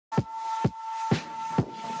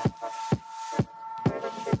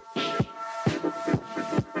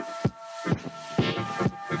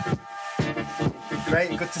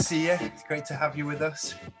Great, good to see you. It's great to have you with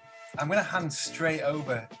us. I'm going to hand straight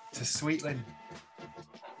over to Sweetlyn.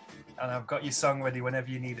 And I've got your song ready whenever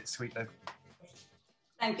you need it, Sweetlyn.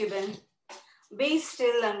 Thank you, Ben. Be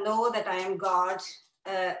still and know that I am God.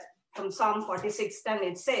 From Psalm 46:10,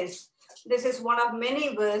 it says, this is one of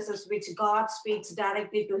many verses which God speaks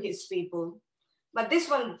directly to his people. But this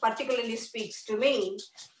one particularly speaks to me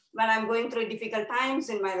when I'm going through difficult times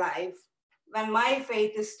in my life, when my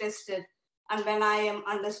faith is tested, and when I am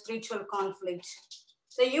under spiritual conflict.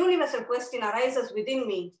 The universal question arises within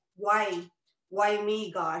me, why? Why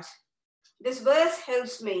me, God? This verse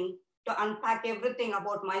helps me to unpack everything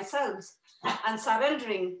about myself and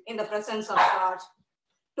surrendering in the presence of God,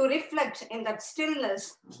 to reflect in that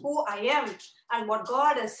stillness who I am and what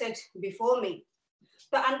God has set before me,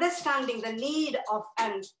 to understanding the need of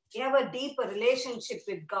an ever deeper relationship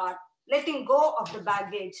with God, letting go of the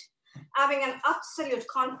baggage, having an absolute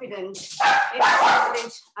confidence in his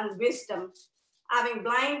knowledge and wisdom, having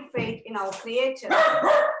blind faith in our Creator,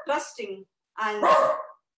 trusting and,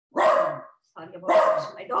 sorry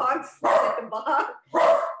about my dogs,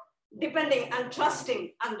 depending and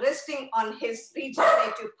trusting and resting on his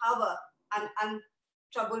regenerative power and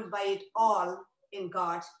untroubled by it all in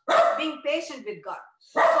God, being patient with God.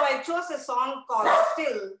 So I chose a song called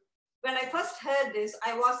Still. When I first heard this,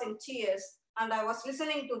 I was in tears and I was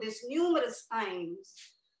listening to this numerous times.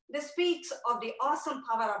 This speaks of the awesome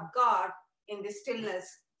power of God in this stillness.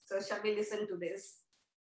 So shall we listen to this?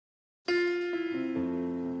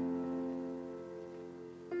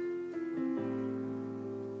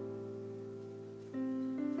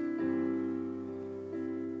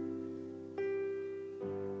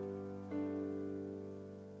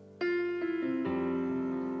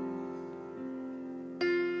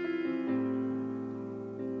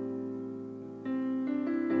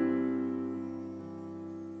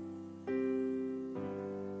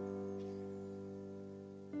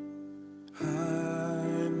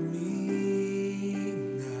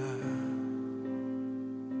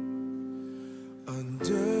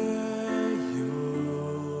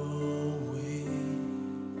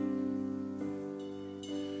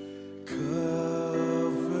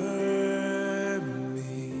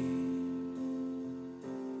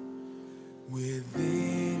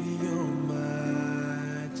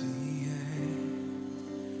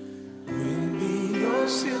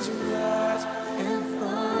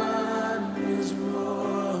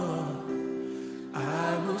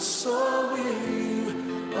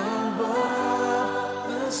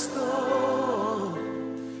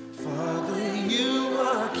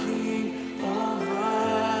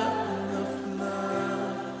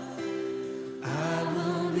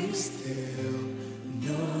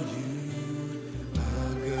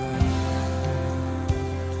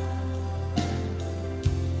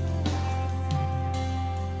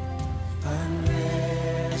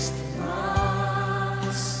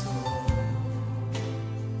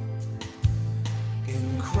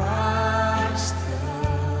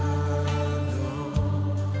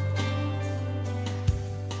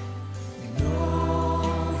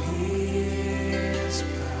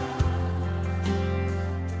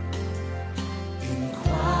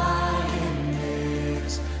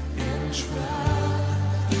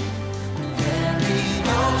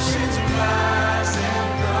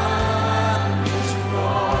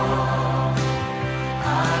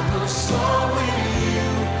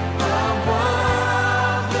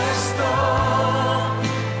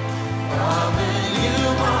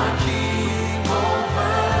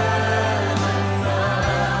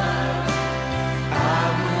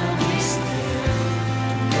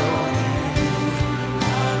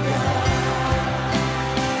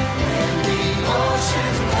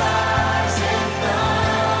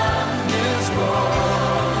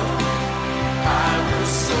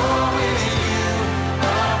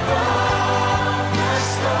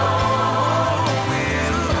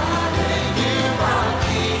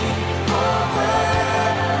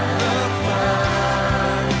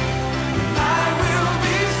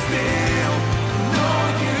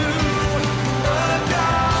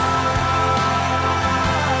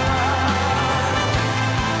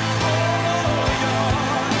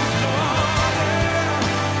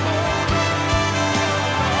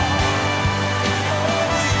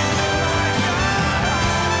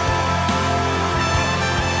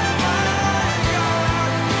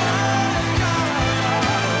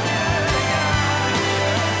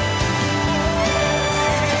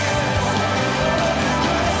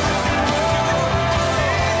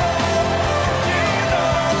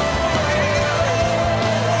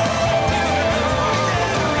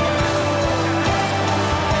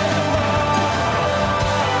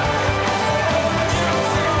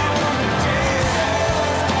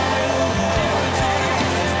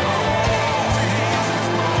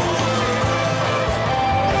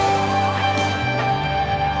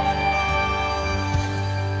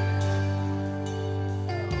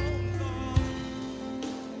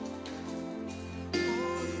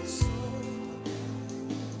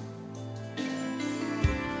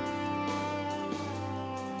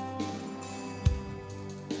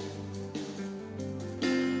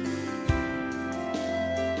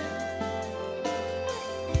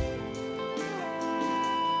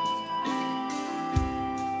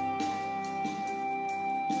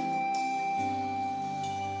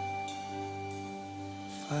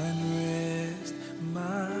 find rest,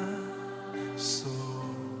 my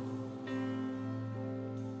soul,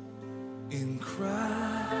 in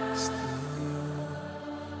Christ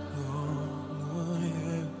alone.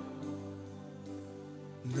 Yeah.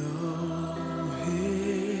 Know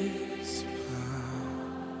His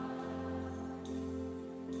power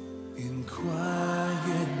in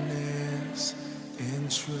quietness and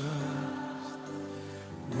trust.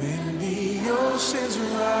 When the oceans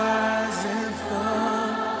rise and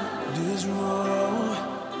thunders roll,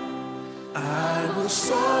 I will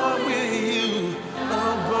soar with you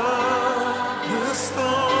above the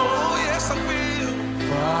storm. Yes, I will.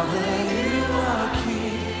 Father, you are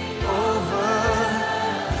king over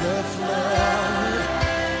the flood.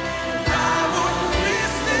 I will be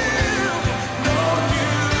still, know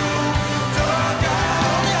you, dug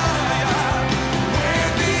out, yeah, yeah. When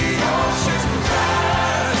the oceans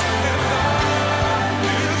rise and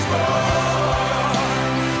thunders roll,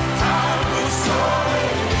 I will soar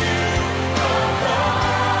with you above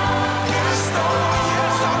the storm.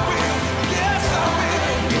 Yes, I will. Yes, I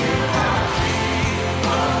will. You are king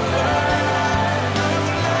over the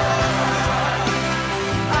flood.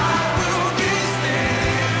 I will be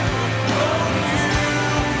still, know you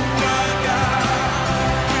are God.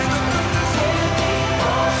 When the thunders roll,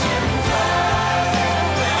 oceans rise and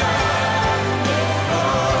thunders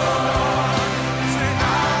roll, say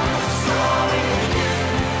I will soar with you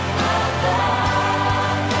above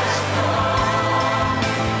the storm.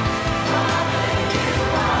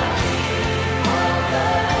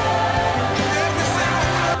 Every single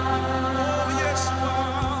one. Oh yes you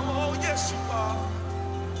are. Oh yes you are.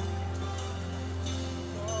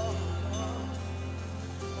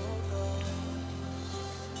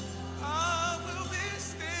 I will be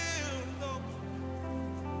still, Lord.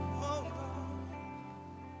 Oh,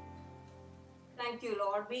 Thank you,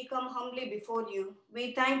 Lord. We come humbly before you.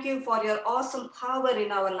 We thank you for your awesome power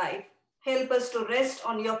in our life. Help us to rest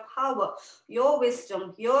on your power, your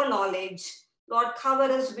wisdom, your knowledge. Lord, cover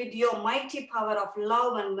us with your mighty power of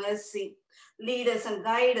love and mercy. Lead us and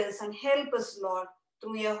guide us and help us, Lord,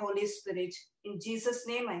 through your Holy Spirit. In Jesus'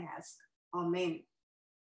 name I ask. Amen.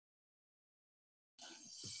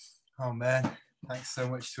 Oh man, thanks so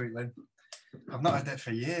much, Sweetlyn. I've not heard that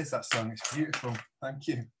for years, that song. It's beautiful. Thank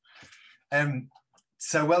you.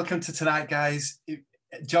 So welcome to tonight, guys.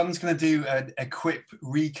 John's going to do a quick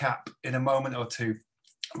recap in a moment or two.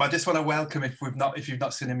 But I just want to welcome, if you've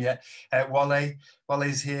not seen him yet, Wole.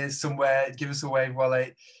 Wole's here somewhere. Give us a wave, Wole.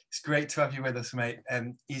 It's great to have you with us, mate.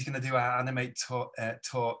 He's going to do our Animate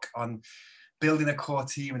talk on building a core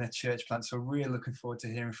team in a church plant. So really looking forward to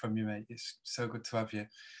hearing from you, mate. It's so good to have you.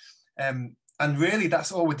 And really,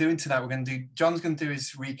 that's all we're doing tonight. John's going to do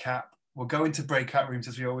his recap. We'll go into breakout rooms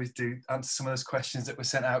as we always do, answer some of those questions that were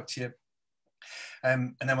sent out to you.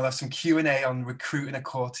 And then we'll have some Q&A on recruiting a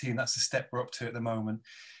core team. That's the step we're up to at the moment.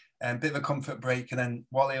 A bit of a comfort break, and then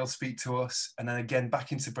Wole will speak to us. And then again,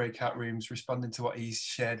 back into breakout rooms, responding to what he's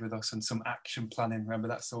shared with us and some action planning. Remember,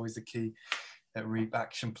 that's always the key,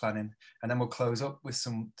 action planning. And then we'll close up with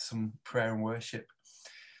some prayer and worship.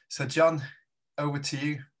 So John, over to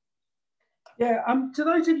you. Yeah, to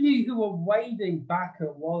those of you who were waving back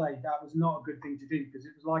at Wole, that was not a good thing to do, because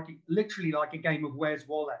it was literally like a game of Where's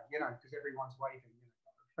Wole, because everyone's waving.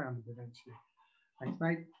 I found it eventually. Thanks,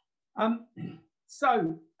 mate.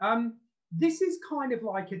 So this is kind of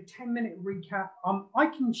like a 10-minute recap. I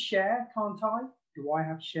can share, can't I? Do I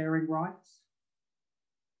have sharing rights?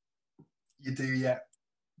 You do, yeah.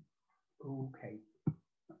 Okay.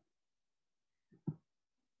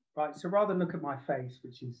 Right, so rather than look at my face,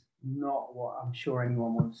 which is not what I'm sure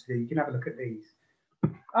anyone wants to do, you can have a look at these.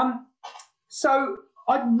 So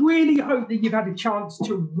I really hope that you've had a chance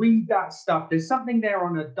to read that stuff. There's something there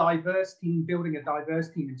on a diverse team, building a diverse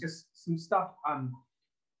team, and just some stuff on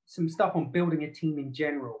building a team in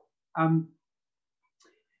general. And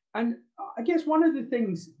I guess one of the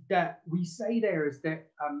things that we say there is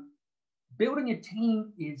that building a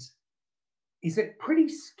team is a pretty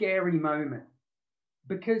scary moment.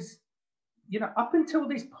 Because, up until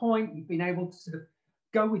this point, you've been able to sort of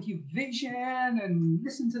go with your vision and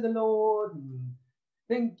listen to the Lord and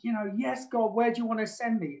think, yes, God, where do you want to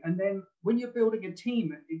send me? And then when you're building a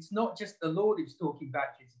team, it's not just the Lord who's talking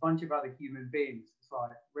back to you, it's a bunch of other human beings. It's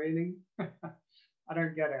like, really? I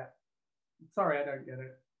don't get it. Sorry, I don't get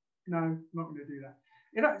it. No, I'm not going to do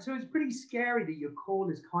that. So it's pretty scary that your call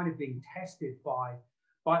is kind of being tested by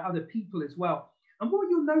other people as well. And what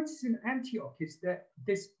you'll notice in Antioch is that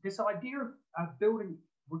this idea of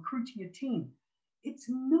recruiting a team, it's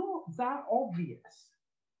not that obvious.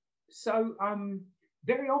 So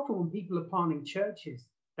very often when people are planning churches,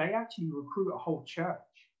 they actually recruit a whole church.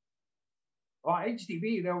 Like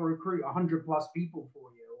HTV, they'll recruit 100 plus people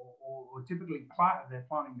for you, or typically Platter,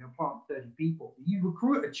 they'll plant 30 people. You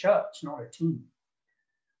recruit a church, not a team.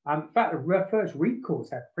 In fact, the first Read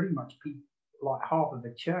course had pretty much people, like half of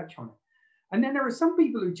the church on it. And then there are some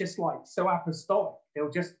people who just like so apostolic,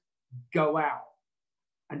 they'll just go out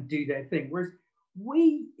and do their thing. Whereas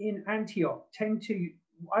we in Antioch tend to,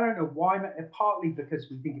 I don't know why, partly because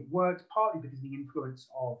we think it works, partly because of the influence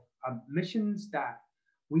of missions that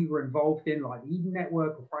we were involved in, like the Eden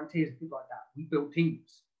Network or Frontiers, things like that. We build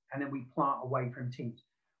teams and then we plant away from teams,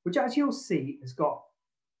 which, as you'll see, has got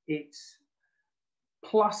its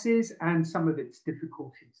pluses and some of its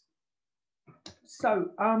difficulties. So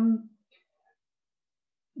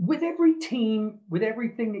with every team, with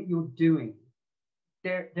everything that you're doing,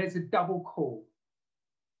 there's a double call.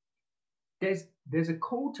 There's a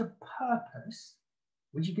call to purpose,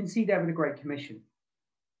 which you can see there with the Great Commission.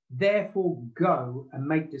 Therefore, go and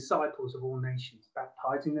make disciples of all nations,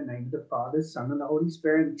 baptizing in the name of the Father, Son, and the Holy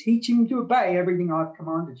Spirit, and teaching them to obey everything I've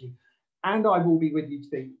commanded you. And I will be with you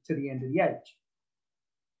to the end of the age.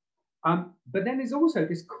 But then there's also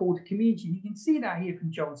this call to community. You can see that here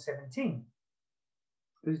from John 17.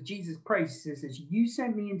 As Jesus prays, he says, you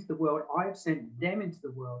sent me into the world, I have sent them into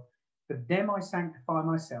the world. For them I sanctify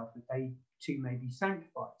myself, that they too may be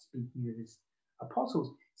sanctified, speaking of his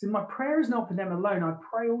apostles. So my prayer is not for them alone. I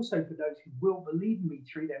pray also for those who will believe in me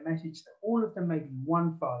through their message, that all of them may be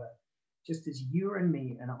one, Father, just as you are in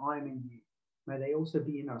me and I am in you. May they also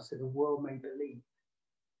be in us, so the world may believe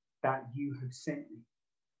that you have sent me.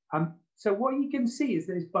 So what you can see is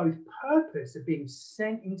there's both purpose of being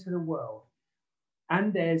sent into the world,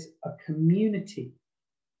 and there's a community.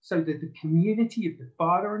 So that the community of the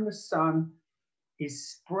Father and the Son is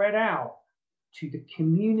spread out to the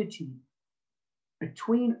community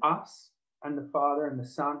between us and the Father and the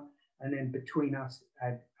Son, and then between us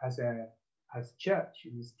as a church,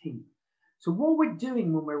 in this team. So what we're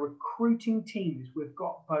doing when we're recruiting teams, we've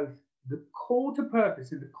got both the call to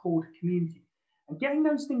purpose and the call to community. And getting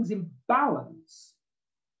those things in balance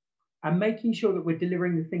and making sure that we're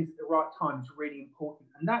delivering the things at the right time is really important.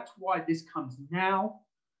 And that's why this comes now,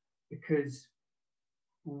 because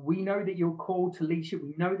we know that you're called to leadership.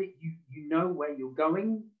 We know that you know where you're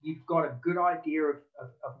going. You've got a good idea of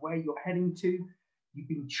where you're heading to. You've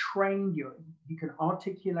been trained. You can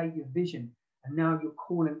articulate your vision. And now you're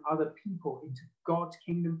calling other people into God's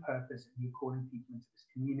kingdom purpose, and you're calling people into this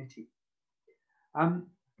community.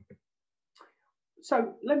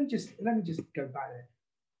 So let me just go back there.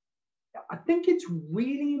 I think it's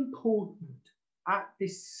really important at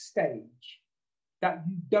this stage that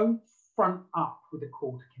you don't front up with a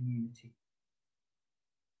call to community.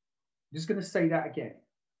 I'm just going to say that again.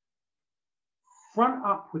 Front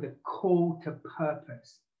up with a call to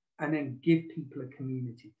purpose, and then give people a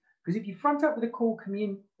community. Because if you front up with a call to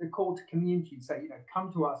community and say,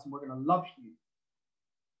 come to us and we're going to love you,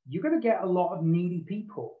 you're going to get a lot of needy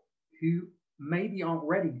people who maybe aren't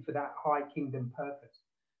ready for that high kingdom purpose.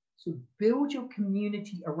 So build your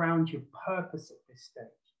community around your purpose at this stage.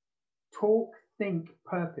 Talk, think,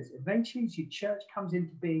 purpose. Eventually, as your church comes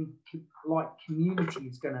into being, like community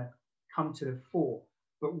is going to come to the fore.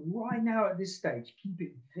 But right now at this stage, keep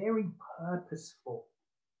it very purposeful.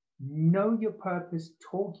 Know your purpose,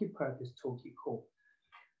 talk your call.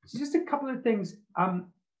 So just a couple of things.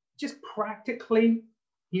 Just practically,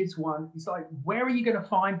 here's one. It's like, where are you going to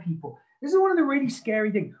find people? This is one of the really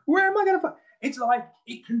scary things. Where am I going to find? It's like,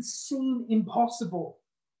 it can seem impossible.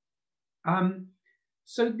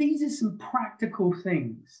 So these are some practical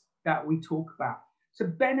things that we talk about. So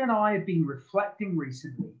Ben and I have been reflecting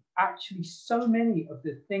recently. Actually, so many of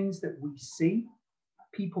the things that we see,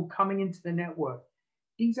 people coming into the network,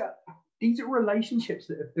 these are relationships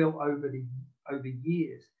that have built over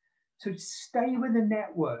years. So stay with the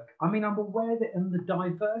network. I mean, I'm aware that on the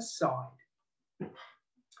diverse side,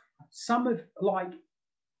 some of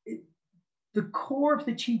the core of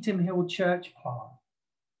the Cheetham Hill Church plant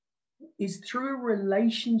is through a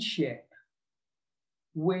relationship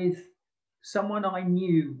with someone I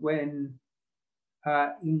knew when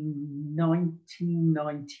in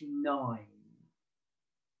 1999.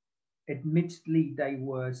 Admittedly, they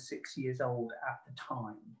were 6 years old at the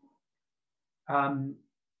time.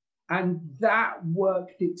 And that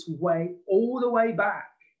worked its way all the way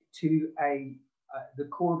back to the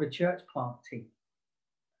core of a church plant team.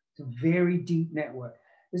 It's a very deep network.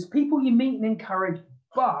 There's people you meet and encourage,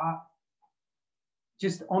 but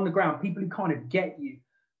just on the ground, people who kind of get you.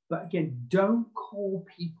 But again, don't call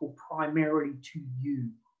people primarily to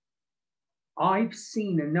you. I've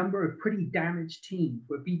seen a number of pretty damaged teams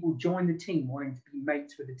where people join the team wanting to be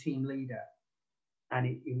mates with the team leader, and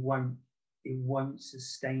it won't it won't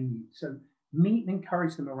sustain you. So meet and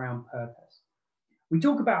encourage them around purpose. We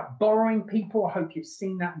talk about borrowing people. I hope you've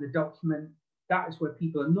seen that in the document. That is where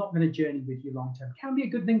people are not going to journey with you long term. Can be a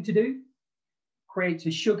good thing to do. Creates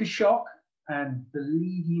a sugar shock. And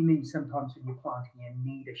believe you me, sometimes when you're planting, you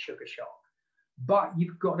need a sugar shock. But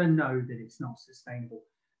you've got to know that it's not sustainable.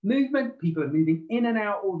 Movement, people are moving in and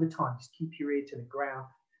out all the time. Just keep your ear to the ground.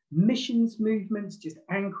 Missions movements, just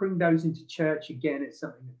anchoring those into church. Again, it's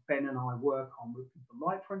something that Ben and I work on with people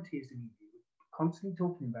like Frontiers and Media. We're constantly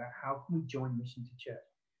talking about how can we join mission to church.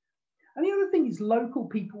 And the other thing is local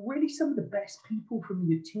people. Really, some of the best people from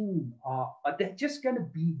your team are they're just going to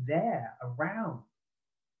be there around.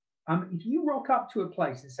 If you rock up to a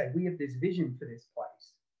place and say, we have this vision for this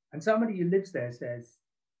place, and somebody who lives there says,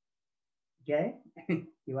 yeah,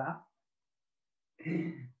 you are?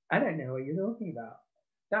 I don't know what you're talking about.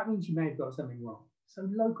 That means you may have got something wrong. So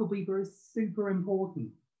local people are super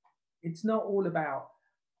important. It's not all about,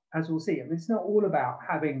 as we'll see, it's not all about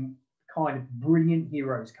having kind of brilliant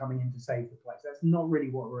heroes coming in to save the place. That's not really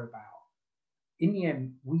what we're about. In the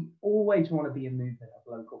end, we always want to be a movement of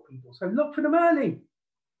local people. So look for them early.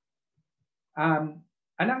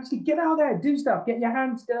 And actually get out there, do stuff, get your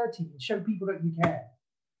hands dirty and show people that you care.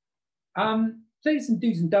 So some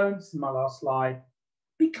do's and don'ts in my last slide.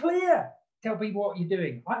 Be clear. Tell people what you're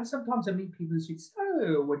doing. Sometimes I meet people who say,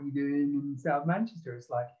 so what are you doing in South Manchester? It's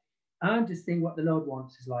like, I'm just saying what the Lord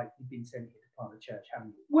wants is like, you've been sent here to plant a church, haven't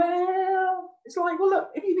you? Well, it's like, well, look,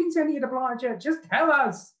 if you've been sent here to plant a church, just tell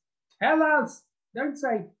us. Tell us. Don't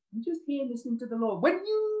say, I'm just here listening to the Lord. When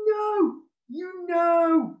you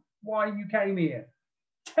know why you came here.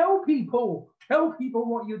 Tell people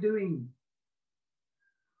what you're doing.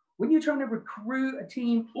 When you're trying to recruit a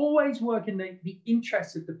team, always work in the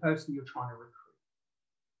interests of the person you're trying to recruit.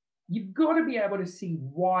 You've got to be able to see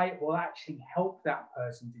why it will actually help that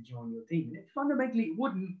person to join your team. And if fundamentally it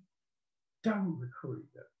wouldn't, don't recruit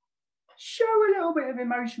them. Show a little bit of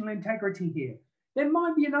emotional integrity here. There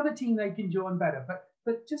might be another team they can join better,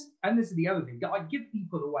 but just, and this is the other thing, I give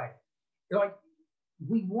people away. Like,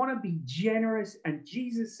 we want to be generous and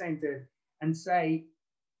Jesus-centered and say,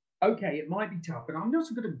 okay, it might be tough, but I'm not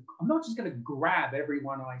just going to grab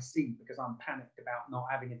everyone I see because I'm panicked about not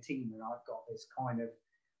having a team and I've got this kind of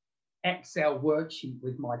Excel worksheet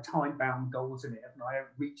with my time-bound goals in it. If I don't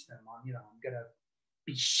reach them, I'm going to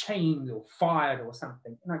be shamed or fired or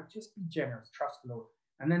something. Just be generous, trust the Lord.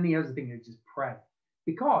 And then the other thing is just pray.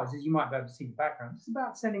 Because, as you might be able to see in the background, it's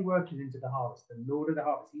about sending workers into the harvest. The Lord of the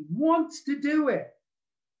harvest, he wants to do it.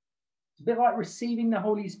 It's a bit like receiving the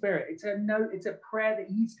Holy Spirit. It's a prayer that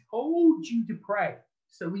he's told you to pray.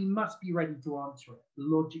 So we must be ready to answer it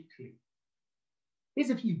logically. Here's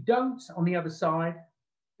a few don'ts on the other side.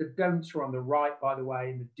 The don'ts are on the right, by the way,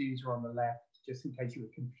 and the do's are on the left, just in case you were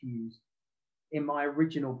confused. In my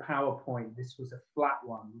original PowerPoint, this was a flat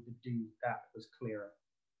one with the do that was clearer.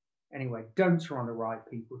 Anyway, don'ts are on the right,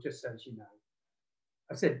 people, just so as you know.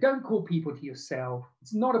 I said, don't call people to yourself.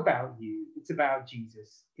 It's not about you. It's about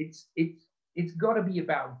Jesus. It's got to be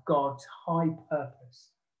about God's high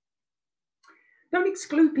purpose. Don't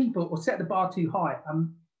exclude people or set the bar too high.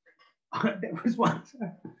 There was once,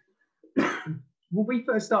 when we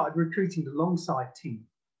first started recruiting the Longside team,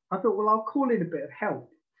 I thought, well, I'll call in a bit of help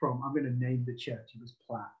from, I'm going to name the church, it was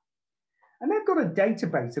Platt. And they've got a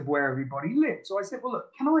database of where everybody lives. So I said, well,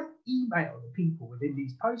 look, can I email the people within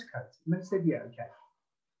these postcodes? And they said, yeah, okay.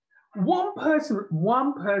 One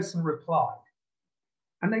person replied,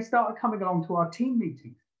 and they started coming along to our team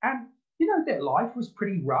meetings. And, their life was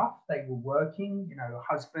pretty rough. They were working,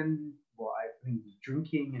 husband, wife, I think he was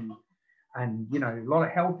drinking and a lot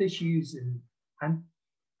of health issues. And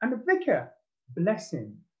the vicar, bless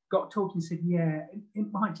him, got talking and said, yeah,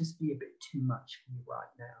 it might just be a bit too much for you right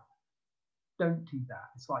now. Don't do that.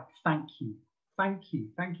 It's like, thank you for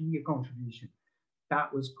your contribution.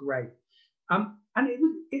 That was great. And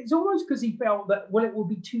it's almost because he felt that, well, it will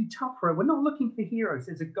be too tough for her. We're not looking for heroes.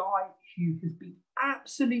 There's a guy who has been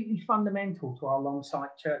absolutely fundamental to our Longside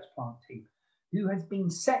church plant team, who has been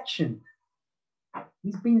sectioned.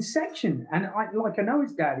 He's been sectioned. And I know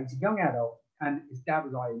his dad, he's a young adult, and his dad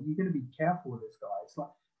was like, you're going to be careful with this guy. It's like,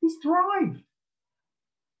 he's thrived.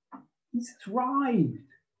 He's thrived.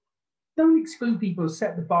 Don't exclude people or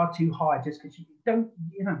set the bar too high just because you don't,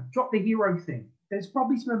 drop the hero thing. There's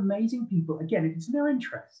probably some amazing people. Again, if it's in their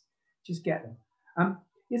interest, just get them.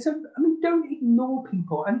 Don't ignore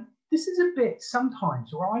people. And this is a bit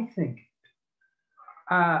sometimes where I think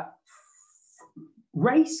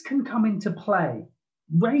race can come into play.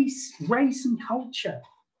 Race and culture.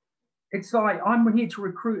 It's like, I'm here to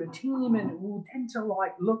recruit a team and we'll tend to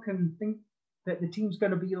look and think that the team's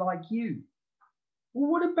going to be like you.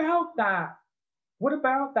 well, what about that? What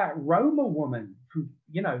about that Roma woman from,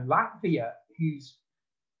 you know, Latvia, who's,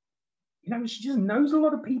 you know, she just knows a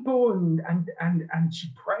lot of people and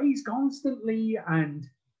she prays constantly and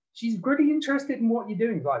she's pretty interested in what you're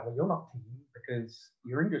doing. It's like, well, you're not team because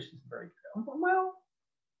your English isn't very good. I'm like, well,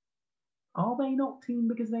 are they not team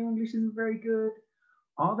because their English isn't very good?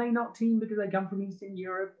 Are they not team because they come from Eastern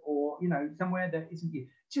Europe or, you know, somewhere that isn't you?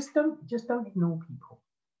 Just don't ignore people,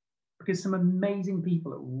 because some amazing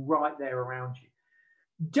people are right there around you.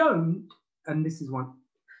 Don't, and this is one,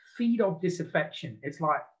 feed off disaffection. It's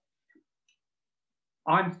like,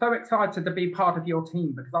 I'm so excited to be part of your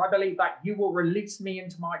team because I believe that you will release me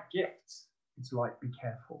into my gifts. It's like, be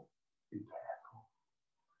careful, be careful.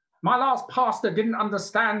 My last pastor didn't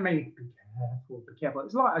understand me. Be careful, be careful.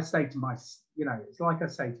 It's like I say to my, you know, it's like I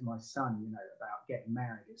say to my son, you know, about getting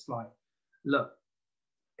married. It's like, look,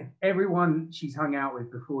 if everyone she's hung out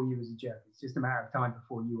with before you was a jerk, it's just a matter of time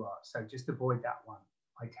before you are. So just avoid that one.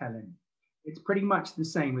 I tell him. It's pretty much the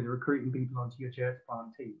same with recruiting people onto your church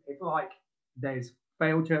plant team. It's like there's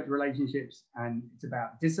failed church relationships and it's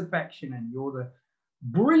about disaffection and you're the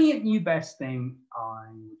brilliant new best thing. I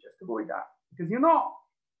would just avoid that because you're not.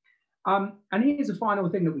 And here's a final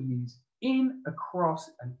thing that we use: in,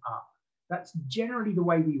 across, and up. That's generally the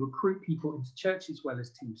way we recruit people into church as well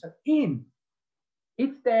as teams. So in,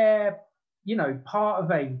 if they're, you know, part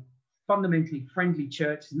of a fundamentally friendly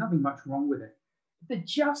church, there's nothing much wrong with it. If they're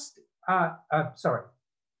just, that's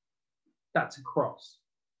across.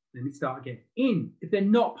 Let me start again. In, if they're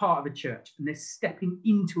not part of a church and they're stepping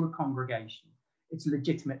into a congregation, it's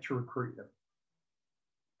legitimate to recruit them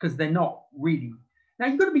because they're not really. Now,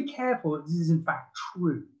 you've got to be careful that this is in fact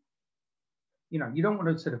true. You know, you don't want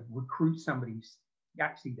to sort of recruit somebody who's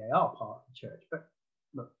actually they are part of the church. But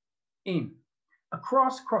look, in,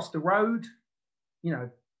 across the road, you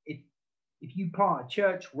know, if you plant a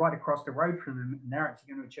church right across the road from them and they're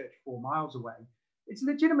actually going to a church 4 miles away, it's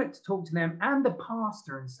legitimate to talk to them and the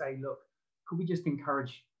pastor and say, look, could we just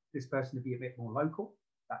encourage this person to be a bit more local?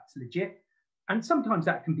 That's legit. And sometimes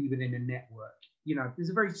that can be within a network. You know, there's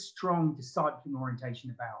a very strong discipling orientation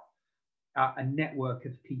about a network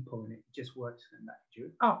of people and it just works for them.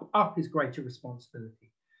 Up is greater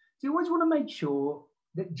responsibility. So you always want to make sure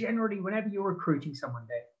that generally whenever you're recruiting someone,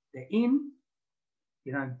 they're in,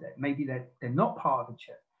 you know, maybe they're not part of the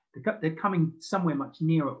church. They're coming somewhere much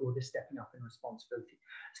nearer or they're stepping up in responsibility.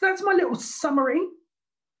 So that's my little summary.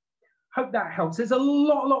 Hope that helps. There's a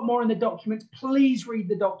lot more in the documents. Please read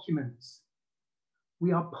the documents.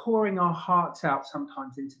 We are pouring our hearts out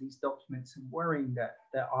sometimes into these documents and worrying that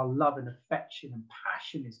our love and affection and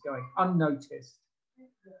passion is going unnoticed.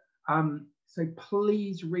 So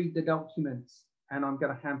please read the documents. And I'm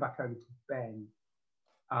going to hand back over to Ben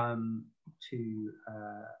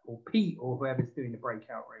or Pete or whoever's doing the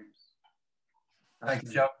breakout rooms.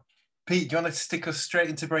 Thanks, John. Pete, do you want to stick us straight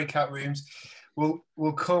into breakout rooms?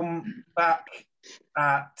 We'll come back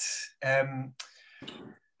at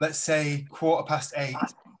let's say 8:15.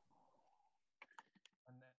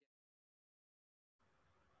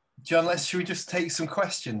 John, should we just take some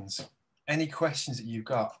questions? Any questions that you've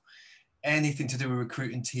got? Anything to do with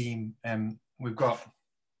recruiting team? We've got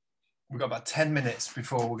about 10 minutes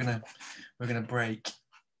before we're gonna break.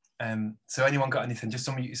 So anyone got anything? Just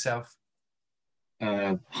unmute yourself.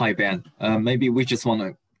 Hi Ben. Maybe we just want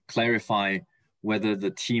to clarify whether the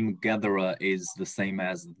team gatherer is the same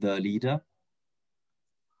as the leader.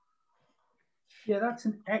 Yeah, that's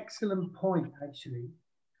an excellent point, actually.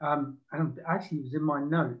 And actually, it was in my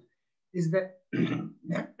note, is that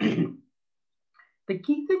the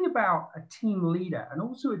key thing about a team leader and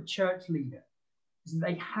also a church leader is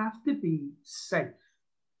they have to be safe.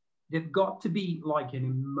 They've got to be like an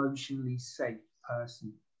emotionally safe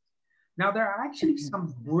person. Now, there are actually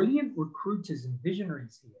some brilliant recruiters and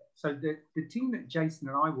visionaries here. So the team that Jason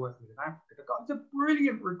and I work with in Africa, the guy's a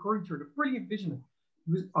brilliant recruiter and a brilliant visionary.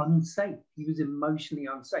 He was unsafe. He was emotionally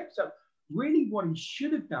unsafe. So really what he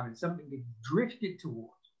should have done is something he drifted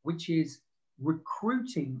towards, which is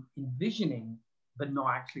recruiting, envisioning, but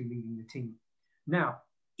not actually leading the team. Now,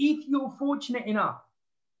 if you're fortunate enough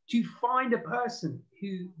to find a person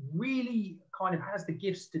who really kind of has the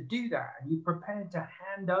gifts to do that, and you're prepared to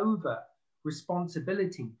hand over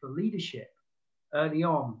responsibility for leadership early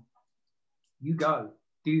on, you go,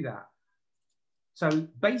 do that. So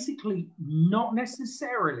basically, not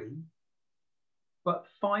necessarily, but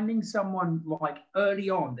finding someone like early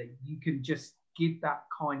on that you can just give that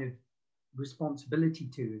kind of responsibility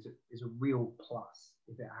to is a real plus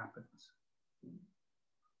if it happens.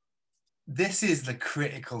 this is the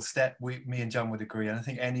critical step. Me and John would agree, and I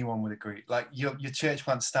think anyone would agree. Like your church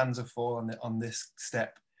plant stands or falls on this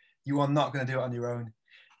step. You are not going to do it on your own.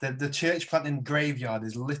 The church planting graveyard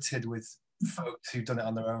is littered with folks who've done it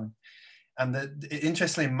on their own. And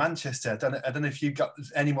interestingly, in Manchester, I don't know if you've got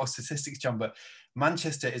any more statistics, John, but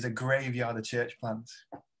Manchester is a graveyard of church plants,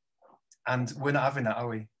 and we're not having that, are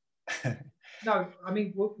we? No, I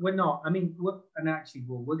mean, we're not. I mean, and actually,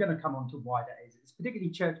 we're going to come on to why that is. It's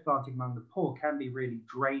particularly church planting among the poor can be really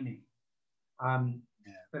draining.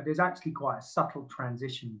 But there's actually quite a subtle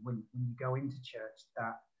transition when you go into church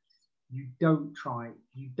that you don't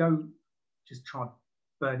just try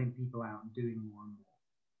burning people out and doing more and more.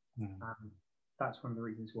 That's one of the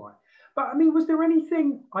reasons why. But I mean, was there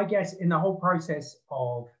anything, I guess, in the whole process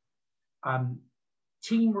of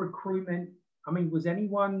team recruitment? I mean, was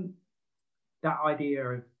anyone that idea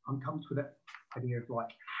of uncomfortable with that idea of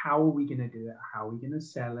like, how are we going to do it? How are we going to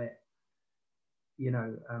sell it? You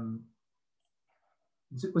know,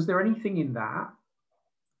 was there anything in that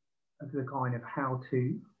of the kind of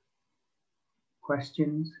how-to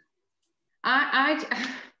questions? I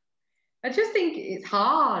just think it's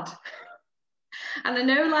hard. And I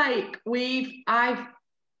know like I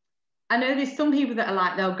know there's some people that are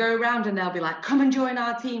like, they'll go around and they'll be like, come and join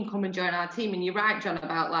our team, come and join our team. And you're right, John,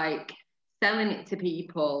 about like selling it to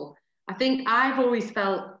people. I think I've always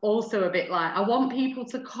felt also a bit like, I want people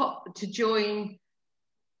to join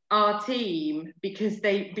our team because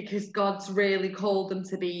God's really called them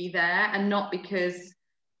to be there, and not because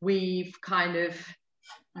we've kind of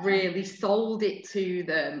really sold it to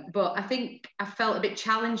them. But I think I felt a bit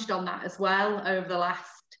challenged on that as well over the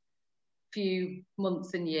last few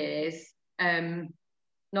months and years,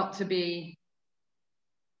 not to be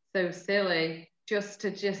so silly, just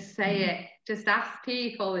to say it, just ask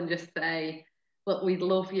people and just say, look, we'd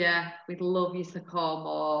love you to come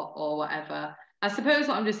or whatever. I suppose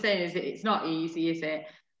what I'm just saying is that it's not easy, is it,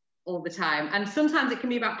 all the time? And sometimes it can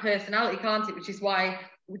be about personality, can't it? Which is why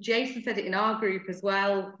Jason said it in our group as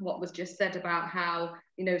well, what was just said about how,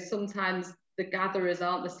 you know, sometimes the gatherers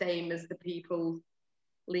aren't the same as the people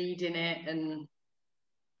leading it. And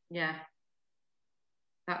yeah,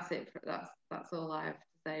 that's it. That's all I have to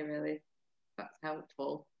say, really. That's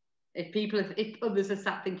helpful. If others are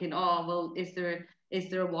sat thinking, oh well, is there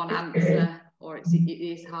a one answer, or it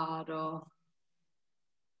is hard, or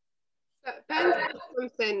Ben said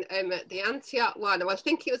something at the Antioch one. I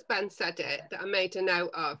think it was Ben said it that I made a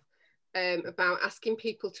note of, about asking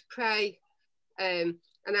people to pray. And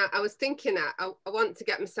I was thinking that I want to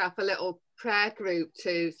get myself a little prayer group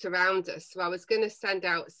to surround us. So I was going to send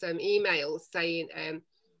out some emails saying,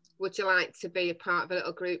 would you like to be a part of a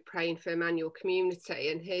little group praying for Emmanuel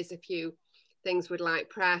community? And here's a few things we'd like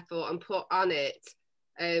prayer for, and put on it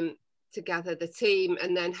to gather the team.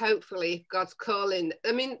 And then hopefully if God's calling,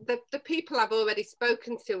 I mean, the people I've already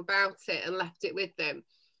spoken to about it and left it with them.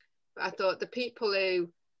 But I thought the people who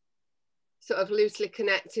sort of loosely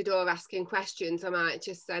connected or asking questions, I might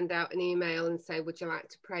just send out an email and say, would you like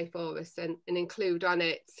to pray for us, and include on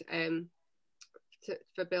it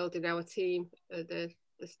for building our team, the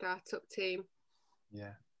startup team.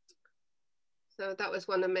 Yeah. So that was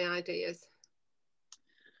one of my ideas.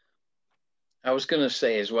 I was going to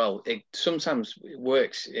say as well, it sometimes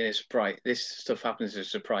works in a surprise. This stuff happens in a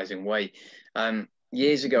surprising way.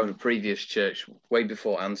 Years ago in a previous church, way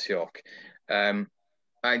before Antioch, I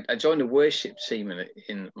joined a worship team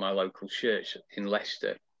in my local church in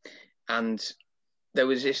Leicester, and there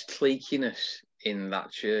was this cliqueiness in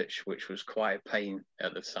that church, which was quite a pain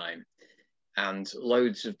at the time. And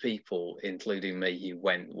loads of people, including me, who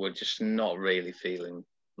went, were just not really feeling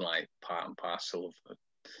like part and parcel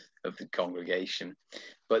of the congregation.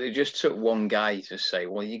 But it just took one guy to say,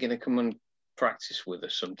 well, you're going to come and practice with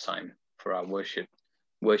us sometime for our worship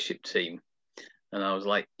team. And I was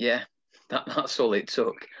like, yeah, that's all it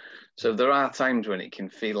took. So there are times when it can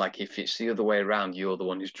feel like if it's the other way around, you're the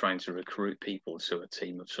one who's trying to recruit people to a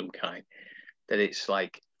team of some kind, that it's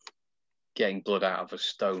like getting blood out of a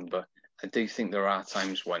stone. But I do think there are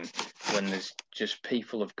times when there's just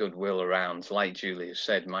people of goodwill around, like Julia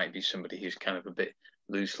said, might be somebody who's kind of a bit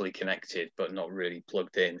loosely connected but not really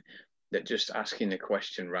plugged in, that just asking a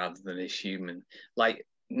question rather than assuming, like,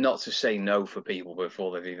 not to say no for people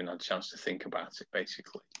before they've even had a chance to think about it,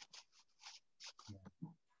 basically.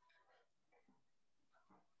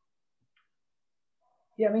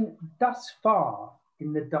 Yeah, I mean, thus far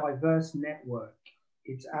in the diverse network,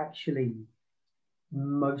 it's actually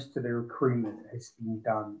most of the recruitment has been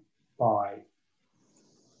done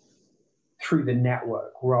through the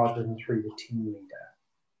network rather than through the team leader.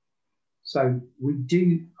 So we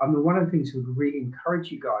do, I mean, one of the things we would really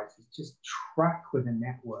encourage you guys is just track with a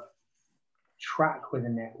network. Track with a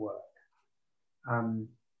network. You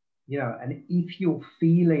know, and if you're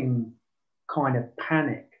feeling kind of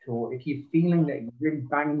panicked, or if you're feeling that you're really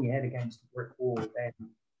banging your head against a brick wall, then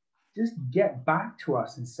just get back to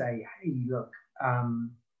us and say, hey, look,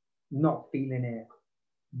 not feeling it.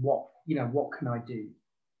 What can I do?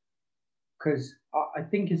 Because I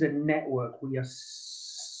think as a network, we are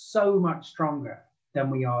so much stronger than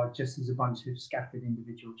we are just as a bunch of scattered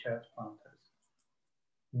individual church planters.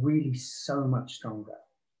 Really so much stronger.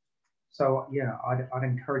 So yeah, I'd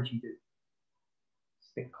encourage you to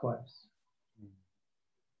stick close.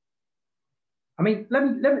 I mean, let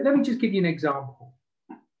me just give you an example.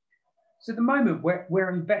 So at the moment, we're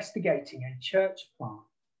investigating a church plant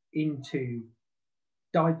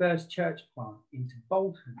diverse church plant into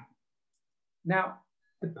Bolton. Now,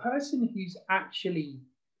 the person who's actually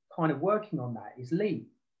kind of working on that is Lee.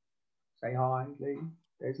 Say hi, Lee.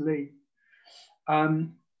 There's Lee.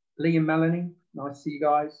 Lee and Melanie, nice to see you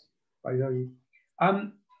guys. I know you.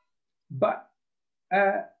 But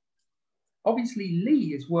obviously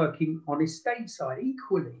Lee is working on his stateside.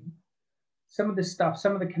 Equally, some of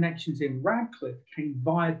the connections in Radcliffe came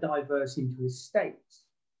via diverse into his states.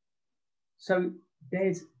 So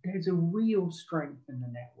there's a real strength in the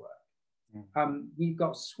network. You've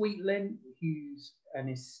got Sweetland, who's an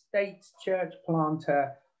estates church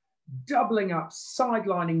planter, doubling up,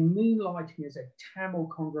 sidelining, moonlighting as a Tamil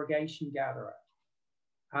congregation gatherer.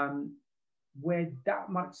 We're that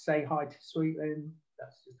much say hi to Sweetland.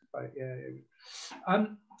 That's just about,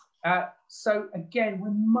 yeah. So again,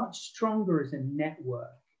 we're much stronger as a network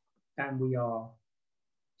than we are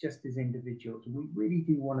just as individuals. And we really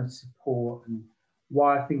do want to support and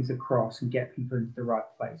wire things across and get people into the right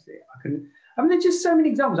place there. I mean, there's just so many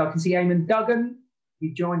examples. I can see Eamon Duggan, who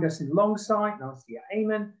joined us in Longsight, and I see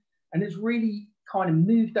Eamon, and has really kind of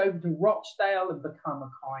moved over to Rochdale and become a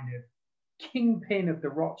kind of kingpin of the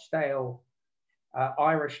Rochdale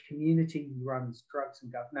Irish community. He runs drugs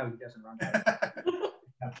and guns. No, he doesn't run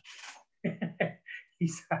drugs.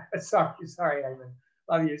 He's sorry, Eamon.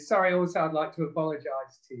 Love you. Sorry, also I'd like to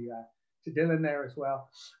apologise to Dylan there as well.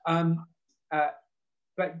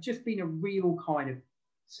 But just being a real kind of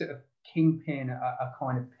sort of kingpin, a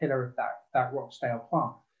kind of pillar of that Rochdale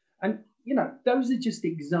plant. And, you know, those are just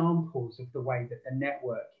examples of the way that the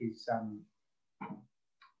network is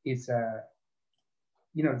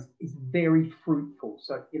very fruitful.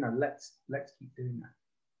 So, you know, let's keep doing that.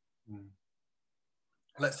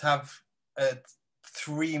 Let's have a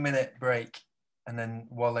 3-minute break, and then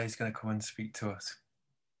Wole is going to come and speak to us.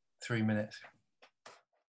 3 minutes.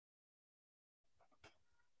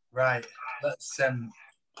 Right, let's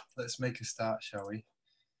make a start, shall we?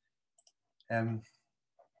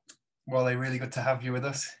 Wole, really good to have you with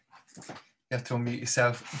us. You have to unmute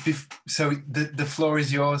yourself. So the floor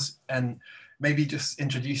is yours, and maybe just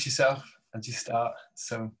introduce yourself as you start.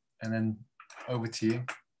 So, and then over to you.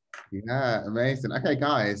 Yeah, amazing. Okay,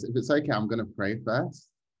 guys, if it's okay, I'm going to pray first.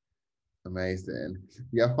 Amazing.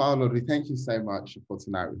 Yeah, Father Lord, we thank you so much for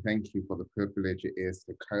tonight. We thank you for the privilege it is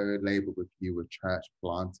to co-labor with you with church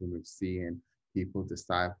planting, with seeing people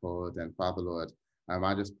discipled. And Father Lord,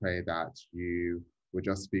 I just pray that you would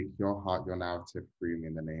just speak your heart, your narrative through me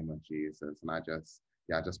in the name of Jesus. And I just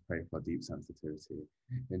pray for deep sensitivity.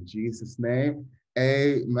 In Jesus' name,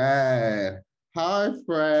 amen. Hi,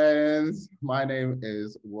 friends. My name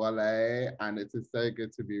is Wole, and it is so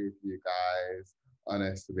good to be with you guys.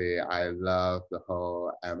 Honestly, I love the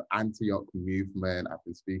whole Antioch movement. I've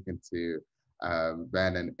been speaking to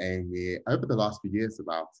Ben and Amy over the last few years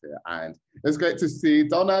about it, and it's great to see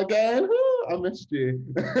Donna again. Woo, I missed you.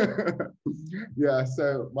 Yeah,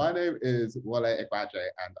 so my name is Wole Agbaje,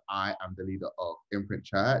 and I am the leader of IMPRINT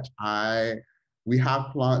Church. We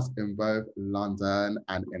have plants in both London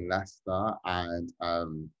and in Leicester, and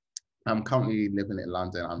I'm currently living in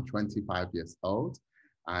London. I'm 25 years old,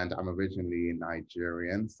 and I'm originally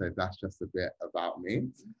Nigerian, so that's just a bit about me.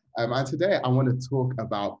 And today I want to talk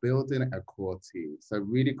about building a core team. So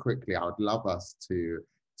really quickly, I would love us to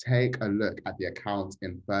take a look at the account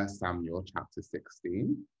in 1 Samuel chapter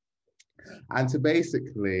 16. And to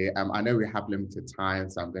basically, I know we have limited time,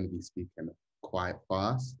 so I'm going to be speaking quite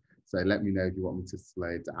fast. So let me know if you want me to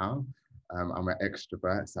slow down. I'm an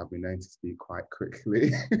extrovert, so I've been known to speak quite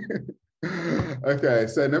quickly. Okay,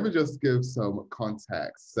 so let me just give some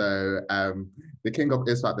context. So the king of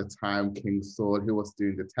Israel at the time, King Saul, who was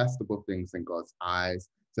doing detestable things in God's eyes,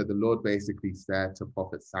 So the Lord basically said to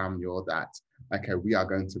Prophet Samuel that, okay, we are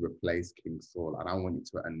going to replace King Saul and I want you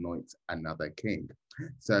to anoint another king.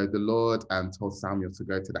 So the Lord told Samuel to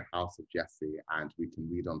go to the house of Jesse, and we can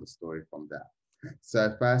read on the story from there.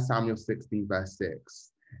 So 1 Samuel 16 verse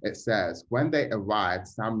 6, it says, when they arrived,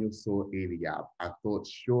 Samuel saw Eliab and thought,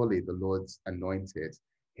 surely the Lord's anointed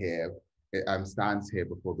here stands here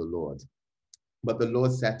before the Lord. But the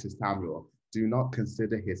Lord said to Samuel, do not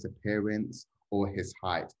consider his appearance or his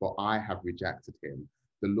height, for I have rejected him.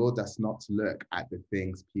 The Lord does not look at the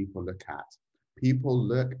things people look at. People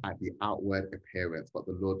look at the outward appearance, but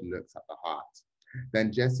the Lord looks at the heart.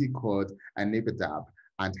 Then Jesse called Abinadab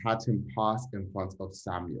and had him pass in front of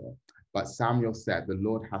Samuel. But Samuel said, the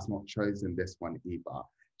Lord has not chosen this one either.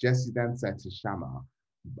 Jesse then said to Shammah,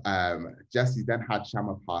 Jesse then had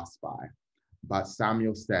Shammah pass by. But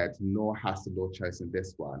Samuel said, nor has the Lord chosen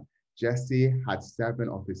this one. Jesse had 7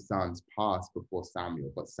 of his sons pass before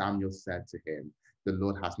Samuel, but Samuel said to him, the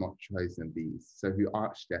Lord has not chosen these. So he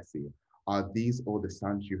asked Jesse, are these all the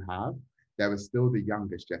sons you have? There is still the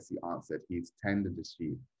youngest, Jesse answered. He is tending the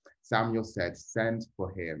sheep. Samuel said, send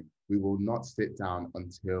for him. We will not sit down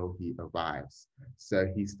until he arrives. So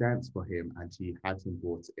he sent for him and he had him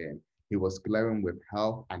brought in. He was glowing with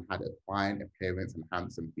health and had a fine appearance and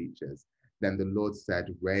handsome features. Then the Lord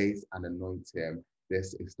said, raise and anoint him.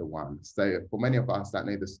 This is the one. So for many of us that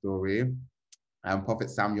know the story, Prophet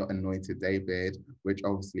Samuel anointed David, which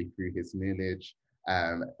obviously through his lineage,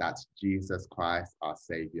 that Jesus Christ, our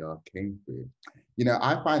Savior, came through. You know,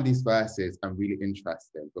 I find these verses really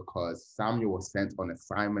interesting because Samuel was sent on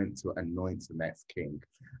assignment to anoint the next king.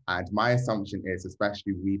 And my assumption is,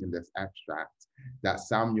 especially reading this extract, that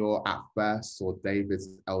Samuel at first saw David's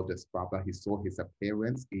eldest brother. He saw his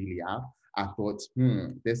appearance, Eliab. I thought,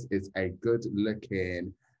 this is a good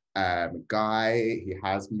looking guy. He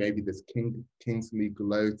has maybe this kingly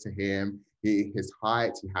glow to him. His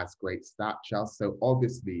height, he has great stature. So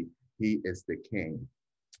obviously he is the king.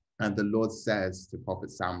 And the Lord says to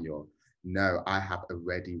Prophet Samuel, no, I have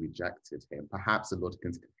already rejected him. Perhaps the Lord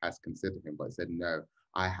has considered him, but he said, no,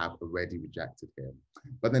 I have already rejected him.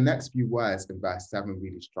 But the next few words in verse 7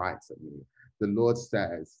 really strikes at me. The Lord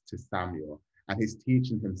says to Samuel, and he's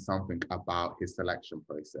teaching him something about his selection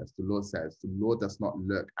process. The Lord says, the Lord does not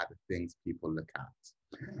look at the things people look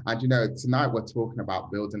at. And you know, tonight we're talking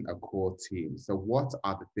about building a core team. So what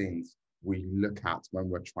are the things we look at when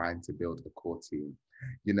we're trying to build a core team?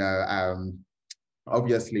 You know,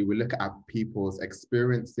 obviously we look at people's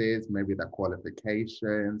experiences, maybe their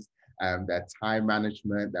qualifications, their time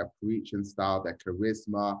management, their preaching style, their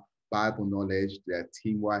charisma, Bible knowledge, their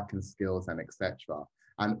teamwork and skills, and etc.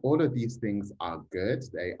 And all of these things are good.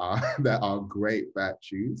 They are great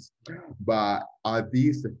virtues. But are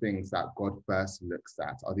these the things that God first looks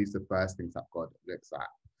at? Are these the first things that God looks at?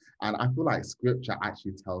 And I feel like scripture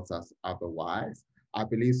actually tells us otherwise. I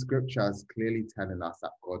believe scripture is clearly telling us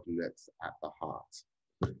that God looks at the heart.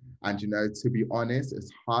 And you know, to be honest,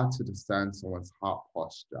 it's hard to discern someone's heart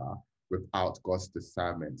posture without God's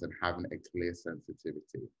discernment and having a clear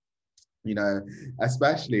sensitivity. You know,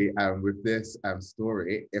 especially with this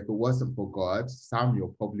story, if it wasn't for God,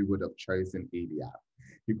 Samuel probably would have chosen Eliab.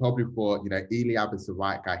 He probably thought, you know, Eliab is the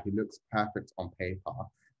right guy. He looks perfect on paper.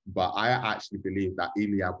 But I actually believe that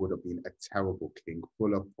Eliab would have been a terrible king,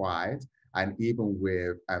 full of pride. And even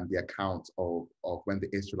with the account of when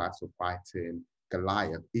the Israelites were fighting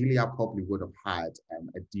Goliath, Eliab probably would have had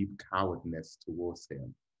a deep cowardness towards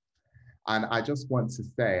him. And I just want to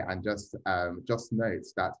say and just note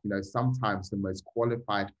that, you know, sometimes the most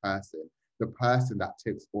qualified person, the person that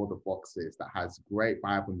ticks all the boxes, that has great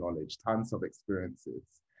Bible knowledge, tons of experiences,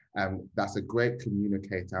 that's a great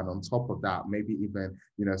communicator, and on top of that, maybe even,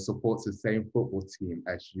 you know, supports the same football team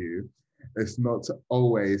as you, it's not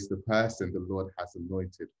always the person the Lord has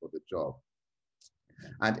anointed for the job.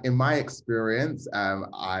 And in my experience,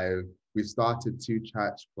 we've started 2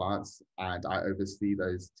 church plants and I oversee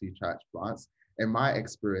those 2 church plants. In my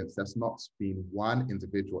experience, there's not been one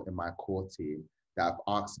individual in my core team that have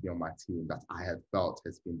asked to be on my team that I have felt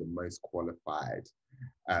has been the most qualified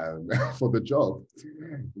for the job.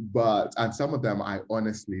 And some of them I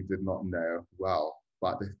honestly did not know well,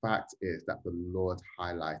 but the fact is that the Lord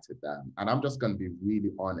highlighted them. And I'm just going to be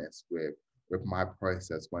really honest with my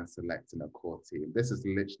process when selecting a core team. This is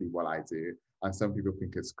literally what I do. And some people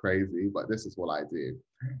think it's crazy, but this is what I do.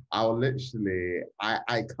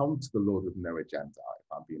 I come to the Lord with no agenda,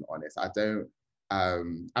 if I'm being honest. I don't,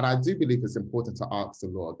 and I do believe it's important to ask the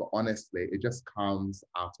Lord, but honestly, it just comes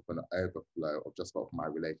out of an overflow of just of my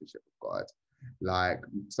relationship with God. Like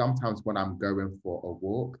sometimes when I'm going for a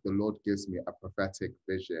walk, the Lord gives me a prophetic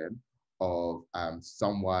vision of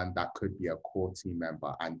someone that could be a core team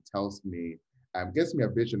member and tells me, gives me a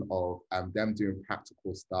vision of them doing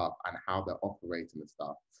practical stuff and how they're operating and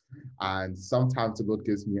stuff. And sometimes the Lord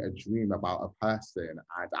gives me a dream about a person,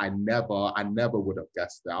 and I never would have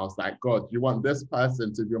guessed it. I was like, God, you want this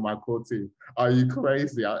person to be on my core team? Are you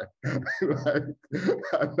crazy? Like,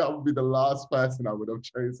 that would be the last person I would have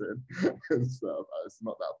chosen. So it's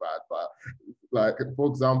not that bad, but like, for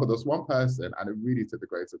example, there's one person, and it really took the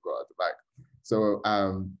grace of God. Like, so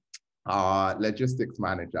our logistics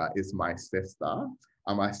manager is my sister,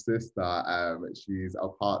 and my sister, she's a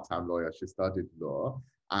part-time lawyer. She studied law.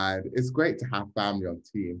 And it's great to have family on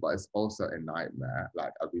team, but it's also a nightmare.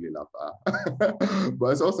 Like, I really love her. But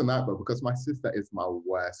it's also a nightmare because my sister is my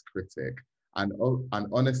worst critic. And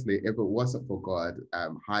honestly, if it wasn't for God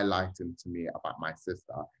highlighting to me about my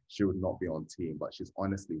sister, she would not be on team. But she's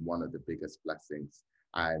honestly one of the biggest blessings.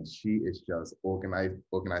 And she is just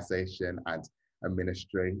organization and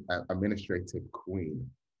administrative queen.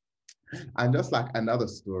 And just like another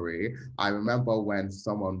story, I remember when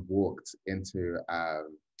someone walked into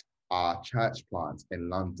our church plant in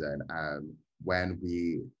London, when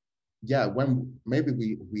maybe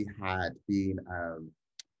we had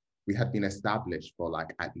been established for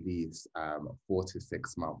like at least 4 to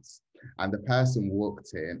 6 months. And the person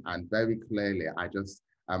walked in, and very clearly I just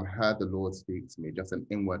heard the Lord speak to me, just an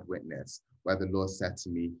inward witness, where the Lord said to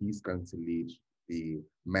me, he's going to lead the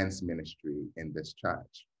men's ministry in this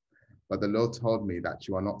church. But the Lord told me that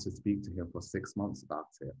you are not to speak to him for 6 months about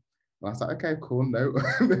it. And I was like, okay, cool, no,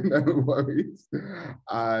 no worries.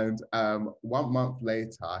 And 1 month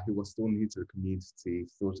later, he was still new to the community,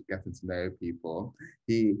 still getting to know people.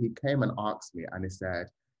 He came and asked me, and he said,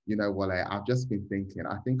 you know, Wole, I've just been thinking,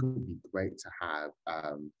 I think it would be great to have,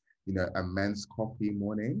 you know, a men's coffee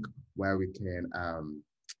morning where we can,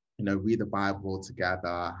 you know, read the Bible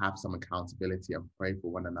together, have some accountability and pray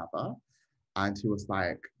for one another. And he was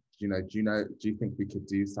like, do you think we could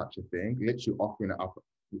do such a thing? Literally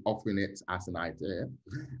offering it as an idea.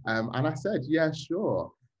 And I said, yeah,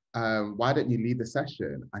 sure. Why don't you lead the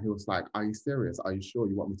session? And he was like, are you serious? Are you sure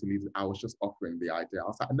you want me to lead it? I was just offering the idea. I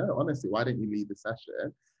was like, no, honestly, why don't you lead the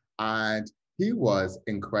session? And he was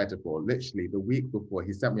incredible. Literally the week before,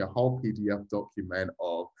 he sent me a whole PDF document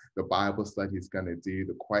of the Bible study he's going to do,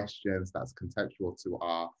 the questions that's contextual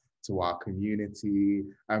to our community.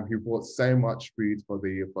 He brought so much food for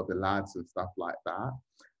the lads and stuff like that.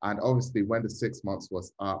 And obviously when the 6 months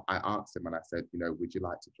was up, I asked him and I said, you know, would you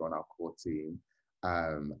like to join our core team?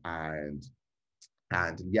 And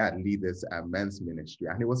yeah, lead this men's ministry.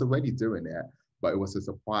 And he was already doing it, but it was a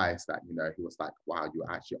surprise that, you know, he was like, wow, you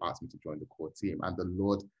actually asked me to join the core team. And the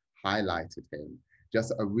Lord highlighted him.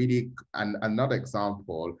 Just another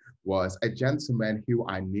example was a gentleman who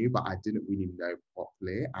I knew, but I didn't really know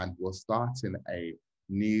properly, and was starting a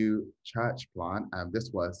new church plant. And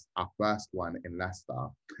this was our first one in Leicester.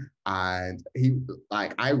 And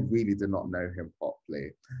I really did not know him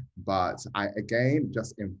properly, but again,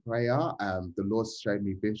 just in prayer, the Lord showed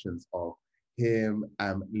me visions of him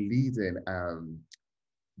leading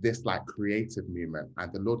this like creative movement.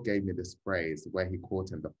 And the Lord gave me this phrase where he called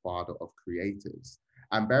him the father of creatives.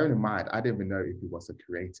 And bearing in mind, I didn't even know if he was a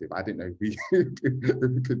creative. I didn't know if he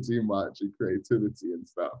could do much in creativity and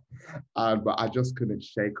stuff. But I just couldn't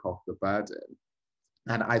shake off the burden.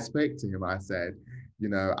 And I spoke to him. I said, you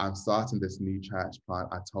know, I'm starting this new church plant.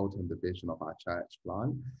 I told him the vision of our church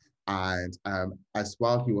plant. And as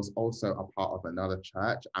well, he was also a part of another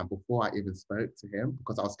church. And before I even spoke to him,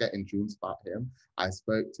 because I was getting dreams about him, I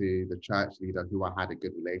spoke to the church leader who I had a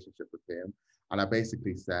good relationship with him. And I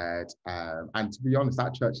basically said, and to be honest,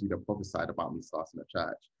 that church leader prophesied about me starting a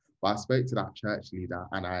church. But I spoke to that church leader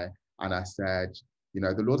and I said, you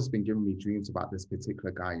know, the Lord has been giving me dreams about this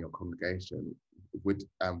particular guy in your congregation. Would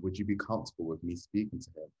you be comfortable with me speaking to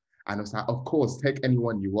him? And I was like, of course, take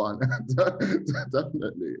anyone you want,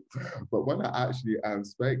 definitely. But when I actually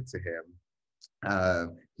spoke to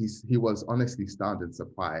him, he was honestly stunned and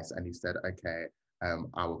surprised. And he said, okay,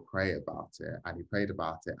 I will pray about it. And he prayed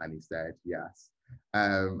about it and he said, yes.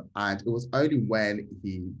 And it was only when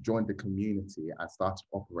he joined the community and started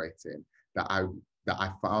operating that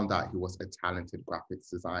I found out he was a talented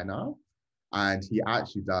graphics designer. And he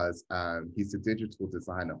actually does, he's a digital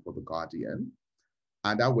designer for The Guardian.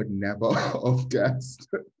 And I would never have guessed.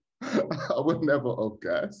 I would never have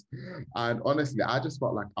guessed. And honestly, I just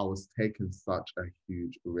felt like I was taking such a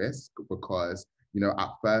huge risk because, you know, at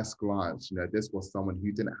first glance, you know, this was someone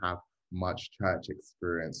who didn't have much church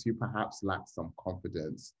experience, who perhaps lacked some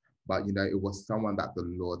confidence, but, you know, it was someone that the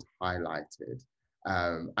Lord highlighted.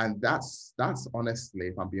 And that's honestly,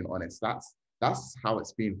 if I'm being honest, that's how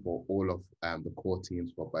it's been for all of the core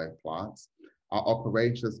teams for both plants. Our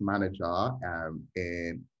operations manager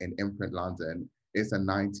in IMPRINT London is a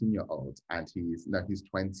 19-year-old, and he's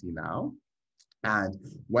 20 now. And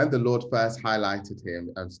when the Lord first highlighted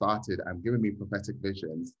him and started giving me prophetic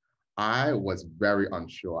visions, I was very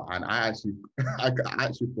unsure. And I actually, I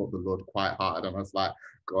actually thought the Lord quite hard. And I was like,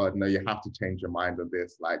 God, no, you have to change your mind on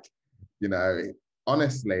this. Like, you know,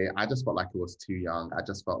 honestly, I just felt like it was too young. I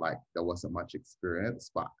just felt like there wasn't much experience.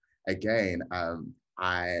 But again,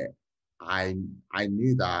 I I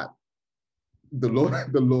knew that the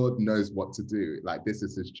Lord knows what to do. Like, this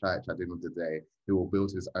is his church at the end of the day. He will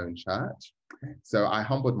build his own church. So I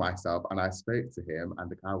humbled myself and I spoke to him, and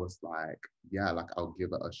the guy was like, yeah, like, I'll give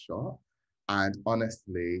it a shot. And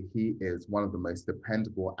honestly, he is one of the most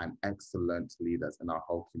dependable and excellent leaders in our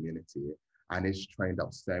whole community. And he's trained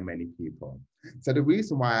up so many people. So the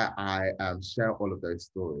reason why I share all of those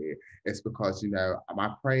stories is because, you know,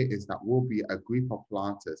 my prayer is that we'll be a group of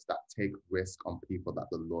planters that take risk on people that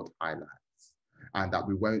the Lord highlights, and that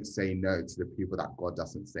we won't say no to the people that God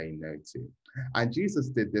doesn't say no to. And Jesus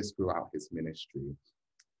did this throughout his ministry.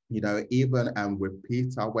 You know, even with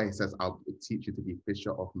Peter, where he says, I'll teach you to be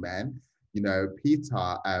fisher of men. You know,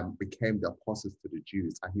 Peter became the apostles to the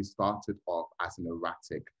Jews, and he started off as an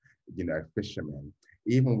erratic, you know, fisherman.